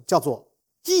形容，叫做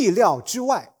意料之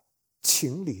外，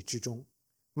情理之中。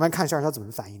我们来看一下他怎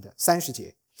么反应的。30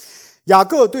节，雅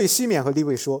各对西缅和利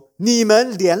未说：你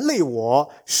们连累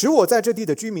我，使我在这地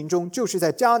的居民中，就是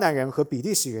在迦南人和比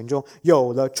利洗人中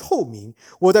有了臭名。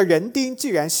我的人丁既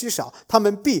然稀少，他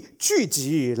们必聚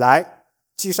集来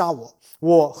击杀我，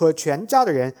我和全家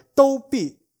的人都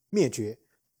必灭绝。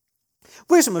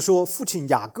为什么说父亲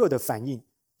雅各的反应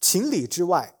情理之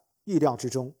外，意料之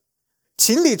中？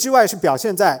情理之外是表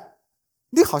现在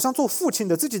你好像做父亲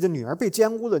的，自己的女儿被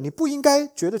奸污了，你不应该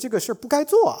觉得这个事不该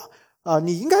做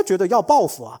你应该觉得要报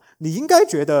复你应该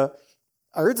觉得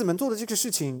儿子们做的这个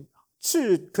事情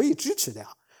是可以支持的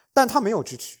但他没有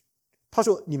支持，他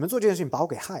说你们做这件事情把我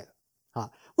给害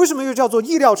了为什么又叫做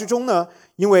意料之中呢？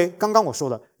因为刚刚我说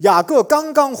了，雅各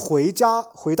刚刚回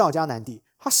到迦南地，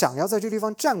他想要在这个地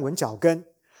方站稳脚跟，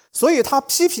所以他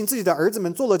批评自己的儿子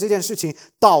们做了这件事情，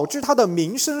导致他的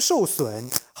名声受损，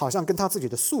好像跟他自己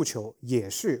的诉求也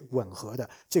是吻合的，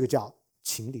这个叫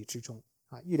情理之中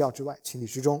意料之外，情理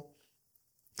之中。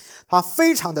他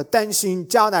非常的担心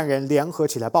迦南人联合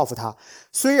起来报复他，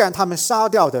虽然他们杀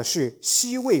掉的是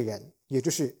西魏人，也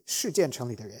就是示剑城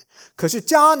里的人，可是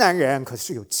迦南人可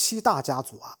是有7大家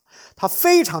族他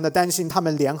非常的担心他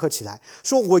们联合起来，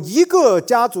说我一个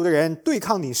家族的人对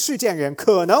抗你示剑人，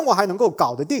可能我还能够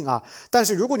搞得定但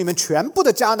是如果你们全部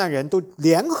的迦南人都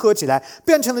联合起来，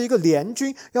变成了一个联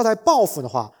军要来报复的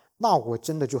话，那我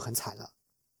真的就很惨了。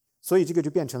所以这个就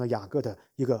变成了雅各的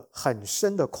一个很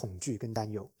深的恐惧跟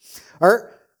担忧。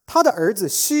而他的儿子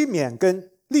西缅跟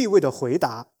利未的回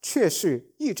答却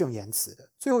是义正言辞的。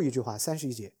最后一句话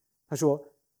31节，他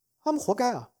说他们活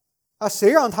该谁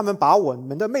让他们把我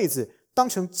们的妹子当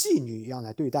成妓女一样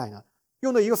来对待呢？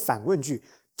用的一个反问句，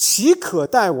岂可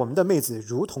待我们的妹子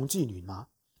如同妓女吗？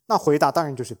那回答当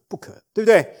然就是不可，对不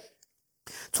对？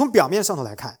从表面上头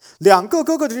来看，两个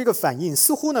哥哥的这个反应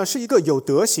似乎呢是一个有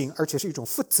德行，而且是一种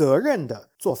负责任的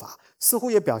做法，似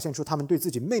乎也表现出他们对自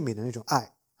己妹妹的那种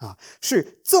爱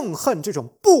是憎恨这种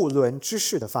不伦之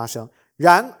事的发生。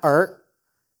然而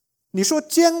你说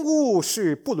奸污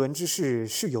是不伦之事，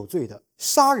是有罪的，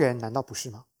杀人难道不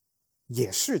是吗？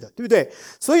也是的，对不对？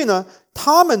所以呢，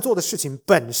他们做的事情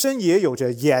本身也有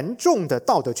着严重的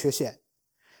道德缺陷。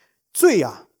罪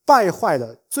败坏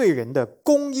了罪人的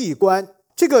公义观。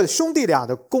这个兄弟俩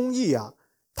的公义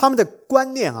他们的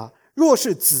观念若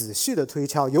是仔细的推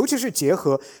敲，尤其是结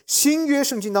合新约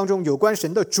圣经当中有关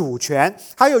神的主权，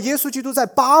还有耶稣基督在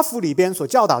8福里边所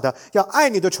教导的要爱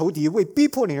你的仇敌，为逼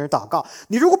迫你而祷告，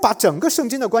你如果把整个圣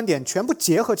经的观点全部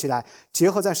结合起来，结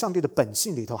合在上帝的本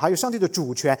性里头，还有上帝的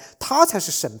主权，他才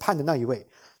是审判的那一位，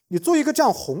你做一个这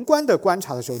样宏观的观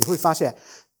察的时候，你会发现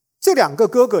这两个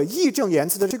哥哥义正言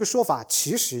辞的这个说法，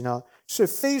其实呢是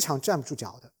非常站不住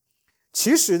脚的。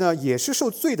其实呢也是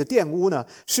受罪的玷污呢，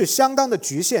是相当的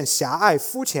局限、狭隘、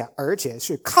肤浅，而且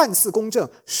是看似公正，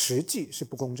实际是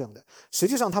不公正的。实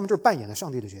际上他们就是扮演了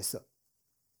上帝的角色，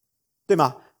对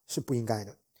吗？是不应该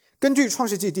的。根据创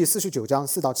世纪第49章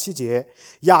4到7节，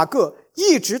雅各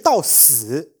一直到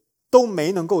死都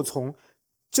没能够从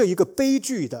这一个悲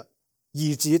剧的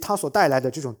以及他所带来的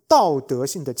这种道德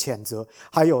性的谴责，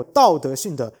还有道德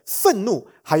性的愤怒，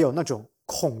还有那种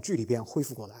恐惧里边恢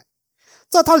复过来。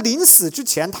在他临死之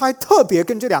前，他还特别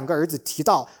跟这两个儿子提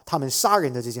到他们杀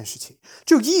人的这件事情，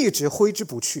就一直挥之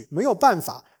不去，没有办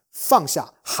法放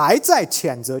下，还在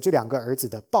谴责这两个儿子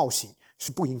的暴行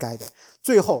是不应该的。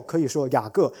最后可以说雅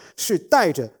各是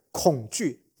带着恐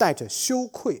惧、带着羞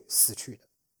愧死去的。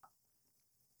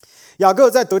雅各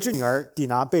在得知女儿底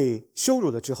拿被羞辱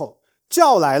了之后，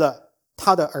叫来了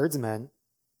他的儿子们，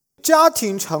家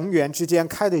庭成员之间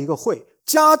开的一个会，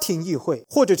家庭议会，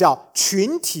或者叫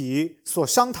群体所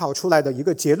商讨出来的一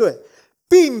个结论，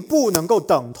并不能够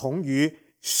等同于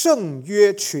圣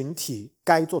约群体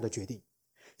该做的决定。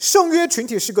圣约群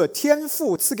体是个天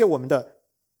父赐给我们的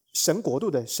神国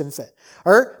度的身份，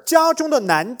而家中的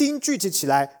男丁聚集起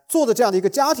来做的这样的一个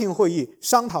家庭会议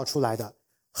商讨出来的，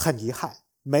很遗憾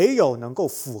没有能够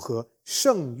符合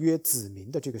圣约子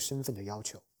民的这个身份的要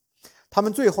求。他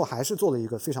们最后还是做了一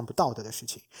个非常不道德的事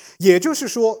情，也就是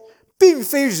说并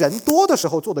非人多的时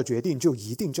候做的决定就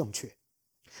一定正确，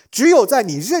只有在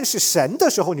你认识神的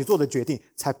时候，你做的决定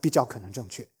才比较可能正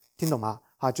确。听懂吗？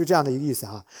就这样的一个意思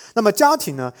那么家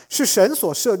庭呢，是神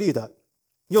所设立的，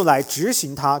用来执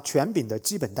行他权柄的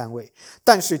基本单位。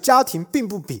但是家庭并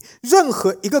不比任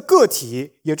何一个个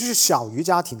体，也就是小于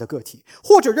家庭的个体，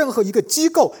或者任何一个机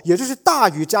构，也就是大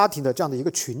于家庭的这样的一个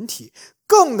群体，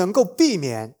更能够避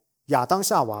免亚当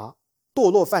夏娃堕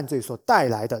落犯罪所带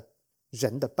来的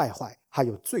人的败坏，还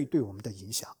有罪对我们的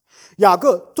影响。雅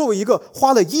各作为一个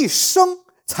花了一生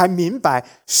才明白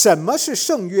什么是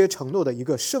圣约承诺的一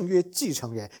个圣约继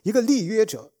承人，一个立约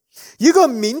者，一个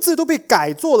名字都被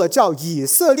改作了叫以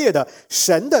色列的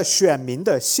神的选民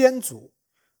的先祖，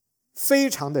非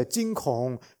常的惊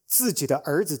恐自己的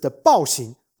儿子的暴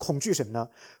行，恐惧什么呢？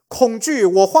恐惧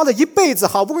我花了一辈子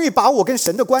好不容易把我跟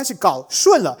神的关系搞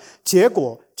顺了，结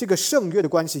果这个圣约的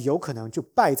关系有可能就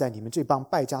败在你们这帮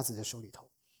败家子的手里头，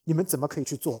你们怎么可以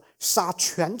去做杀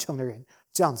全城的人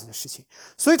这样子的事情？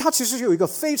所以他其实有一个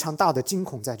非常大的惊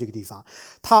恐在这个地方，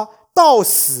他到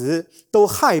死都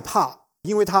害怕，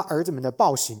因为他儿子们的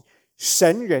暴行，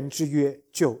神人之约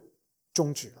就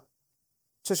终止了。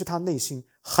这是他内心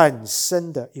很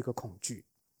深的一个恐惧。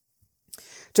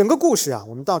整个故事啊，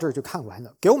我们到这儿就看完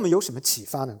了，给我们有什么启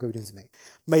发呢？各位弟兄姊妹，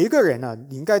每一个人呢，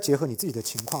你应该结合你自己的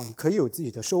情况，你可以有自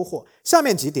己的收获。下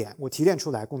面几点我提炼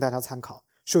出来供大家参考。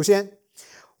首先，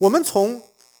我们从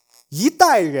一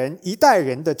代人一代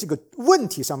人的这个问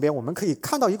题上边，我们可以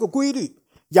看到一个规律：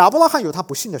亚伯拉罕有他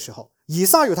不幸的时候，以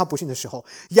撒有他不幸的时候，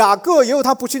雅各也有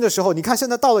他不幸的时候。你看现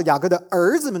在到了雅各的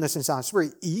儿子们的身上，是不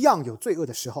是一样有罪恶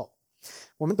的时候？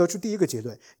我们得出第一个结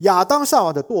论，亚当夏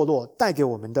娃的堕落带给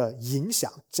我们的影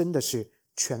响真的是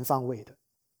全方位的，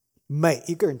每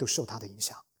一个人都受他的影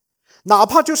响。哪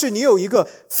怕就是你有一个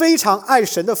非常爱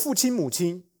神的父亲母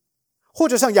亲，或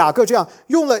者像雅各这样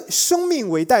用了生命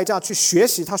为代价去学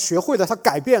习，他学会了，他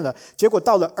改变了，结果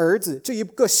到了儿子这一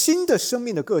个新的生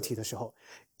命的个体的时候，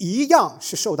一样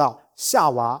是受到夏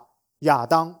娃亚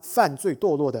当犯罪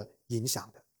堕落的影响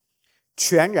的，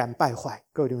全然败坏。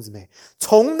各位弟兄姊妹，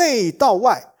从内到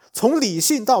外，从理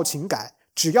性到情感，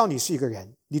只要你是一个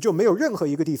人，你就没有任何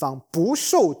一个地方不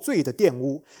受罪的玷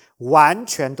污，完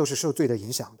全都是受罪的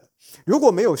影响的。如果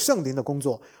没有圣灵的工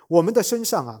作，我们的身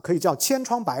上啊，可以叫千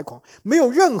疮百孔，没有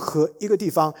任何一个地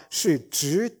方是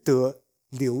值得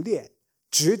留恋、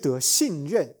值得信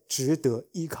任、值得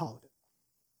依靠的。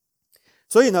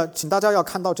所以呢，请大家要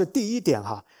看到这第一点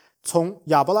哈，从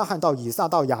亚伯拉罕到以撒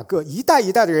到雅各，一代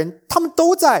一代的人，他们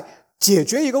都在解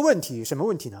决一个问题。什么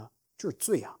问题呢？就是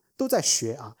罪啊，都在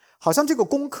学啊。好像这个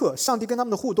功课，上帝跟他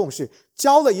们的互动是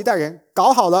教了一代人，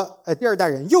搞好了，第二代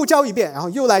人又教一遍，然后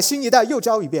又来新一代又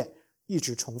教一遍，一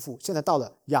直重复。现在到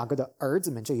了雅各的儿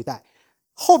子们这一代，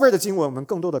后边的经文我们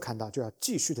更多的看到，就要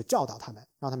继续的教导他们，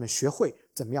让他们学会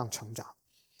怎么样成长。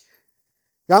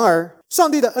然而，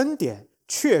上帝的恩典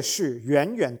却是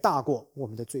远远大过我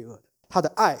们的罪恶的，他的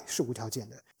爱是无条件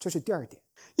的，这是第二点。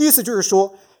意思就是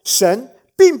说，神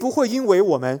并不会因为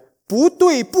我们不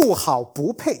对不好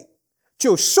不配，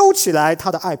就收起来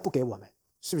他的爱不给我们，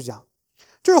是不是这样？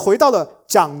就是回到了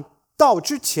讲道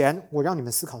之前我让你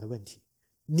们思考的问题，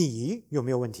你有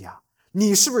没有问题啊？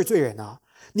你是不是罪人啊？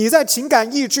你在情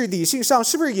感、意志、理性上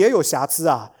是不是也有瑕疵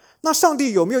啊？那上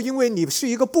帝有没有因为你是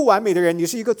一个不完美的人，你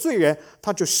是一个罪人，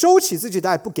他就收起自己的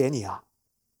爱不给你啊？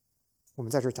我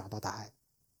们在这儿找到答案，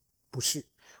不是。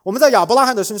我们在亚伯拉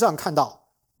罕的身上看到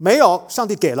没有，上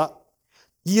帝给了；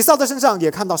以撒的身上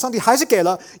也看到上帝还是给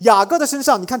了；雅各的身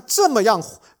上，你看这么样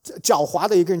狡猾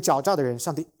的一个人，狡诈的人，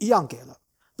上帝一样给了。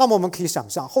那么我们可以想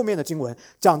象后面的经文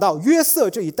讲到约瑟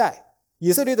这一代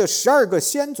以色列的12个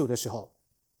先祖的时候，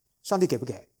上帝给不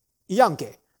给？一样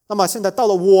给。那么现在到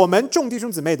了我们众弟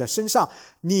兄姊妹的身上，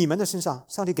你们的身上，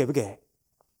上帝给不给？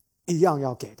一样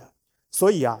要给的。所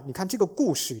以啊，你看这个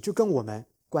故事就跟我们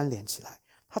关联起来，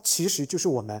它其实就是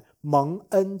我们蒙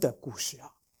恩的故事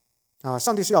啊！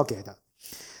上帝是要给的，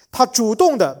他主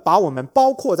动的把我们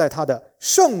包括在他的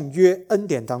圣约恩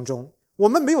典当中，我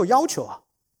们没有要求啊，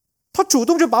他主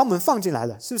动就把我们放进来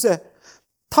了，是不是？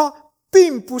他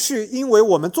并不是因为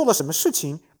我们做了什么事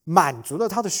情满足了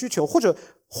他的需求，或者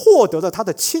获得了他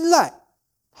的青睐，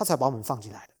他才把我们放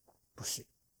进来的，不是。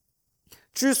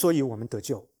之所以我们得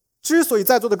救，之所以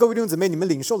在座的各位弟兄姊妹你们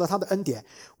领受了他的恩典，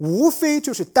无非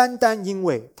就是单单因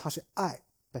为他是爱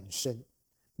本身，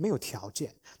没有条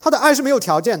件。他的爱是没有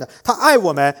条件的，他爱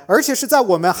我们，而且是在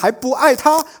我们还不爱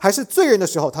他，还是罪人的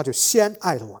时候，他就先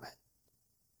爱了我们。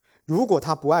如果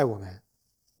他不爱我们，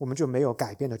我们就没有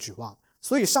改变的指望。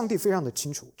所以上帝非常的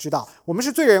清楚知道我们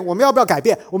是罪人，我们要不要改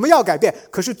变？我们要改变。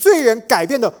可是罪人改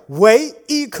变的唯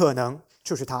一可能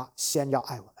就是他先要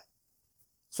爱我们，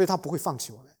所以他不会放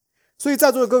弃我们。所以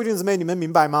在座的各位弟兄姊妹，你们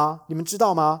明白吗？你们知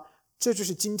道吗？这就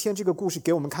是今天这个故事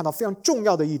给我们看到非常重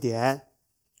要的一点，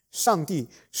上帝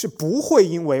是不会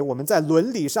因为我们在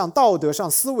伦理上、道德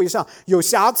上、思维上有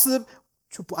瑕疵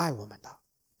就不爱我们的。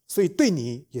所以对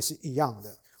你也是一样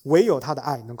的，唯有他的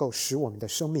爱能够使我们的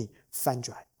生命翻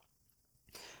转。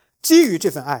基于这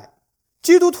份爱，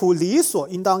基督徒理所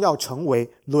应当要成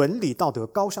为伦理道德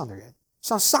高尚的人。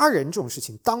像杀人这种事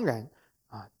情，当然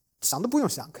想都不用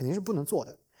想，肯定是不能做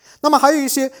的。那么还有一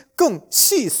些更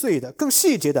细碎的、更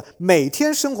细节的每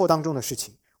天生活当中的事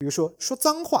情，比如说说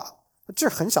脏话，这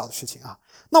是很小的事情啊。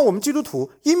那我们基督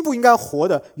徒应不应该活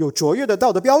得有卓越的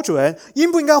道德标准？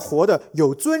应不应该活得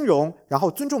有尊荣，然后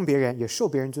尊重别人，也受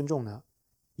别人尊重呢？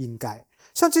应该。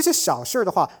像这些小事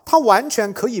的话，它完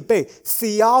全可以被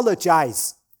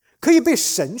theologize， 可以被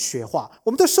神学化。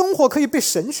我们的生活可以被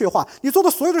神学化，你做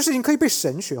的所有的事情可以被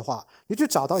神学化，你就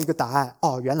找到一个答案。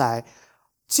原来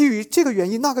基于这个原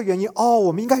因那个原因，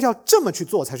我们应该要这么去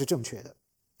做才是正确的。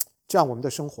这样我们的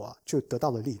生活就得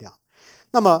到了力量。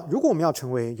那么如果我们要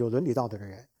成为有伦理道德的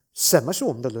人，什么是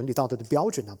我们的伦理道德的标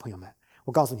准呢？朋友们，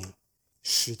我告诉你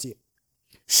，10诫。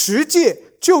10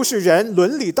诫就是人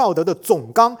伦理道德的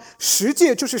总纲，10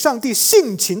诫就是上帝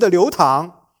性情的流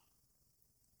淌。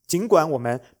尽管我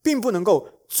们并不能够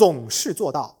总是做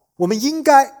到，我们应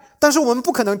该，但是我们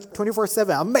不可能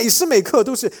 24/7 啊，每时每刻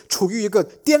都是处于一个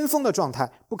巅峰的状态，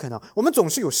不可能。我们总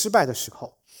是有失败的时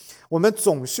候，我们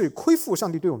总是亏负上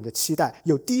帝对我们的期待，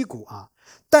有低谷啊。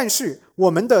但是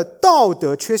我们的道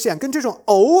德缺陷跟这种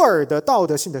偶尔的道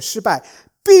德性的失败，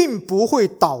并不会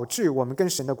导致我们跟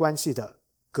神的关系的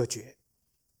隔绝。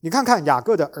你看看雅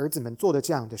各的儿子们做的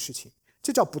这样的事情，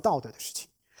这叫不道德的事情。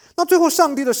那最后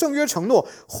上帝的圣约承诺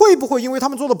会不会因为他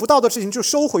们做了不道德的事情就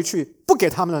收回去不给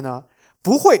他们了呢？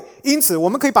不会。因此我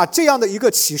们可以把这样的一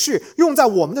个启示用在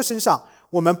我们的身上。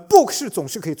我们不是总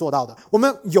是可以做到的，我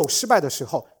们有失败的时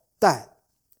候，但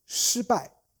失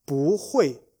败不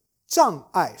会障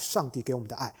碍上帝给我们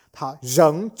的爱，他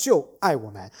仍旧爱我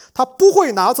们，他不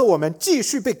会拿走我们继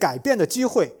续被改变的机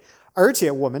会，而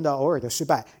且我们的偶尔的失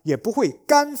败也不会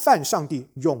干犯上帝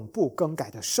永不更改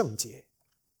的圣洁。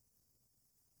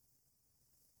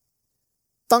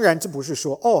当然这不是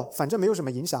说反正没有什么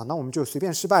影响，那我们就随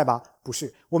便失败吧，不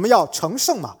是。我们要成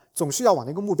圣嘛，总是要往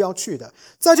那个目标去的。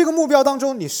在这个目标当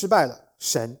中你失败了，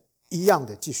神一样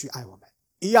的继续爱我们，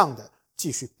一样的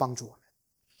继续帮助我们。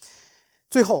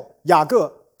最后雅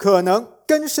各可能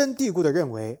根深蒂固地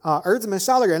认为儿子们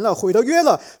杀了人了，毁了约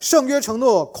了，圣约承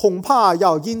诺恐怕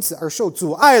要因此而受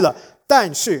阻碍了。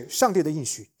但是上帝的应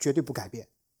许绝对不改变，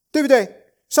对不对？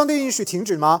上帝应许停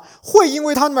止吗？会因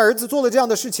为他们儿子做了这样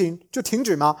的事情就停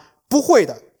止吗？不会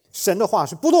的，神的话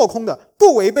是不落空的，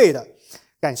不违背的。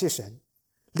感谢神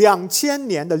，2000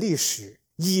年的历史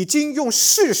已经用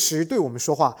事实对我们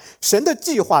说话，神的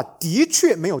计划的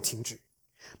确没有停止，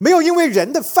没有因为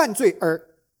人的犯罪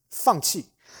而放弃。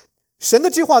神的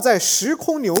计划在时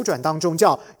空扭转当中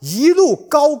叫一路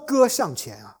高歌向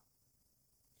前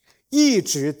一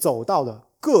直走到了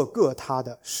各个他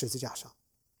的十字架上。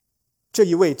这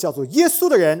一位叫做耶稣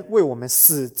的人为我们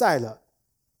死在了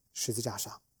十字架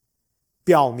上，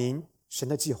表明神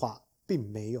的计划并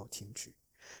没有停止。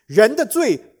人的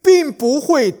罪并不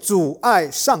会阻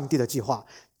碍上帝的计划，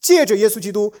借着耶稣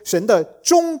基督，神的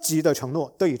终极的承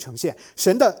诺得以呈现，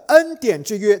神的恩典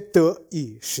之约得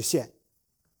以实现。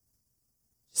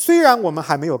虽然我们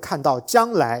还没有看到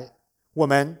将来我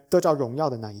们得着荣耀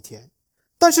的那一天，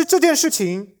但是这件事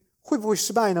情会不会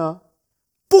失败呢？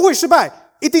不会失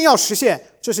败，一定要实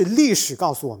现，这是历史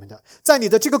告诉我们的。在你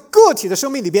的这个个体的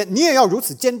生命里边，你也要如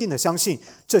此坚定的相信，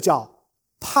这叫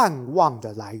盼望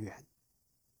的来源。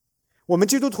我们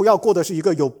基督徒要过的是一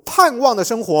个有盼望的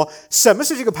生活。什么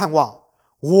是这个盼望？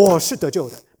我是得救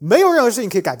的，没有任何事情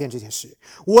可以改变这件事，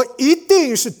我一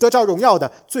定是得着荣耀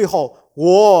的，最后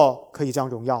我可以将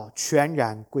荣耀全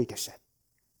然归给神。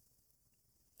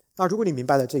那如果你明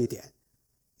白了这一点，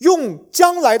用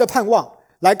将来的盼望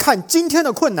来看今天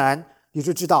的困难，你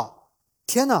就知道，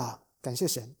天哪，感谢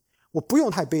神，我不用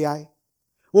太悲哀，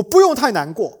我不用太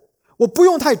难过，我不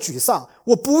用太沮丧，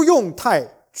我不用太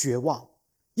绝望，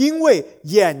因为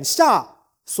眼下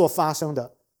所发生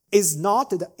的 is not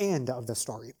the end of the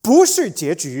story， 不是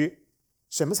结局。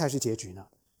什么才是结局呢？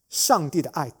上帝的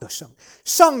爱得胜，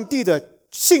上帝的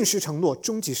信实承诺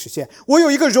终极实现，我有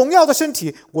一个荣耀的身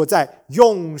体，我在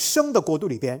永生的国度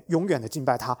里边永远的敬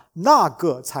拜他，那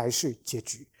个才是结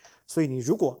局。所以你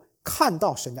如果看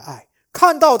到神的爱，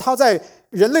看到他在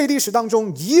人类历史当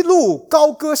中一路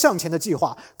高歌向前的计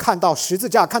划，看到十字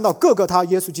架，看到各个他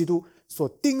耶稣基督所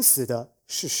钉死的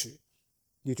事实，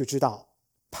你就知道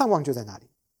盼望就在那里。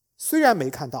虽然没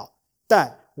看到，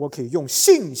但我可以用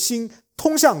信心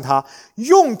通向他，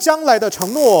用将来的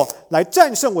承诺来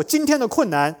战胜我今天的困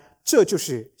难。这就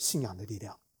是信仰的力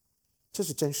量，这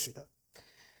是真实的。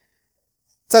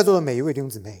在座的每一位弟兄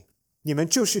姊妹，你们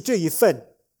就是这一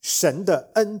份神的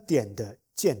恩典的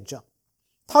见证。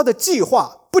他的计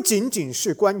划不仅仅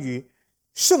是关于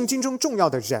圣经中重要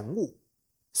的人物，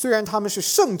虽然他们是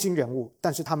圣经人物，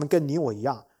但是他们跟你我一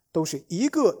样，都是一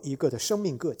个一个的生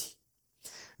命个体。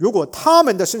如果他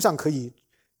们的身上可以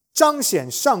彰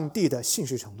显上帝的信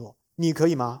实承诺，你可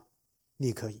以吗？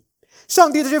你可以。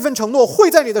上帝的这份承诺会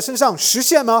在你的身上实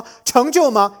现吗？成就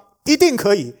吗？一定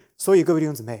可以。所以各位弟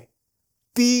兄姊妹，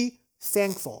 be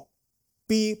thankful,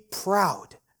 be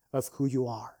proud of who you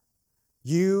are.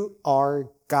 You are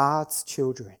God's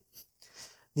children.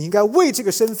 你应该为这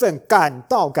个身份感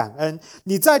到感恩。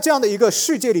你在这样的一个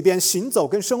世界里边行走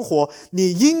跟生活，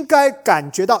你应该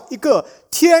感觉到一个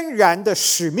天然的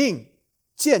使命，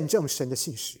见证神的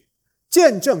信实，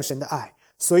见证神的爱。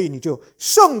所以你就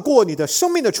胜过你的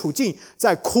生命的处境，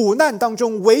在苦难当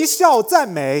中微笑赞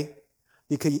美。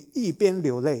你可以一边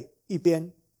流泪一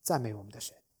边赞美我们的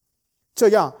神，这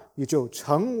样你就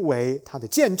成为他的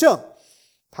见证，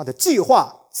他的计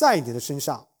划在你的身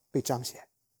上被彰显，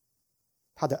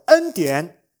他的恩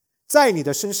典在你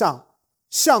的身上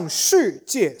向世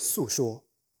界诉说。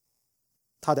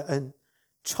他的恩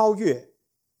超越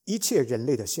一切人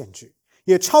类的限制，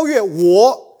也超越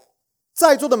我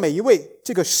在座的每一位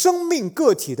这个生命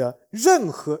个体的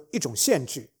任何一种限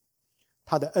制。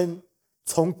他的恩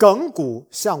从亘古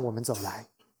向我们走来，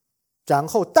然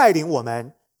后带领我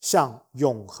们向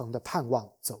永恒的盼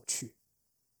望走去。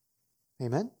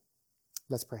 Amen.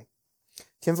 Let's pray.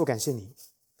 天父，感谢你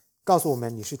告诉我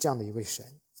们你是这样的一位神，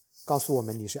告诉我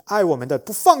们你是爱我们的，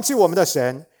不放弃我们的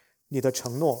神。你的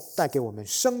承诺带给我们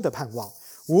生的盼望，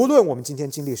无论我们今天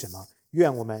经历什么，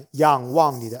愿我们仰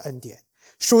望你的恩典，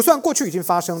数算过去已经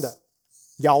发生的，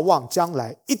遥望将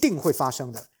来一定会发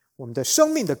生的。我们的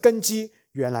生命的根基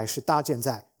原来是搭建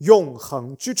在永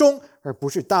恒之中，而不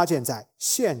是搭建在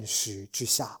现实之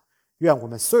下。愿我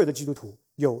们所有的基督徒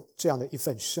有这样的一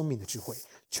份生命的智慧。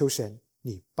求神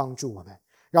你帮助我们，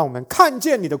让我们看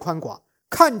见你的宽广，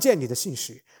看见你的信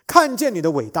实，看见你的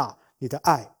伟大，你的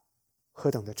爱何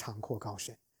等的长阔高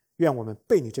深。愿我们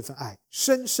被你这份爱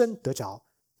深深得着，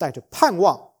带着盼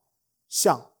望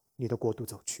向你的国度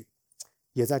走去，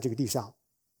也在这个地上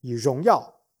以荣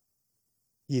耀、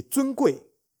以尊贵、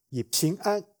以平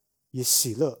安、以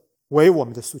喜乐为我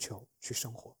们的诉求去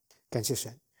生活。感谢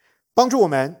神帮助我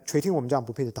们垂听我们这样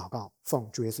不配的祷告，奉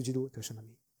主耶稣基督得胜的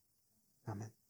名，阿们。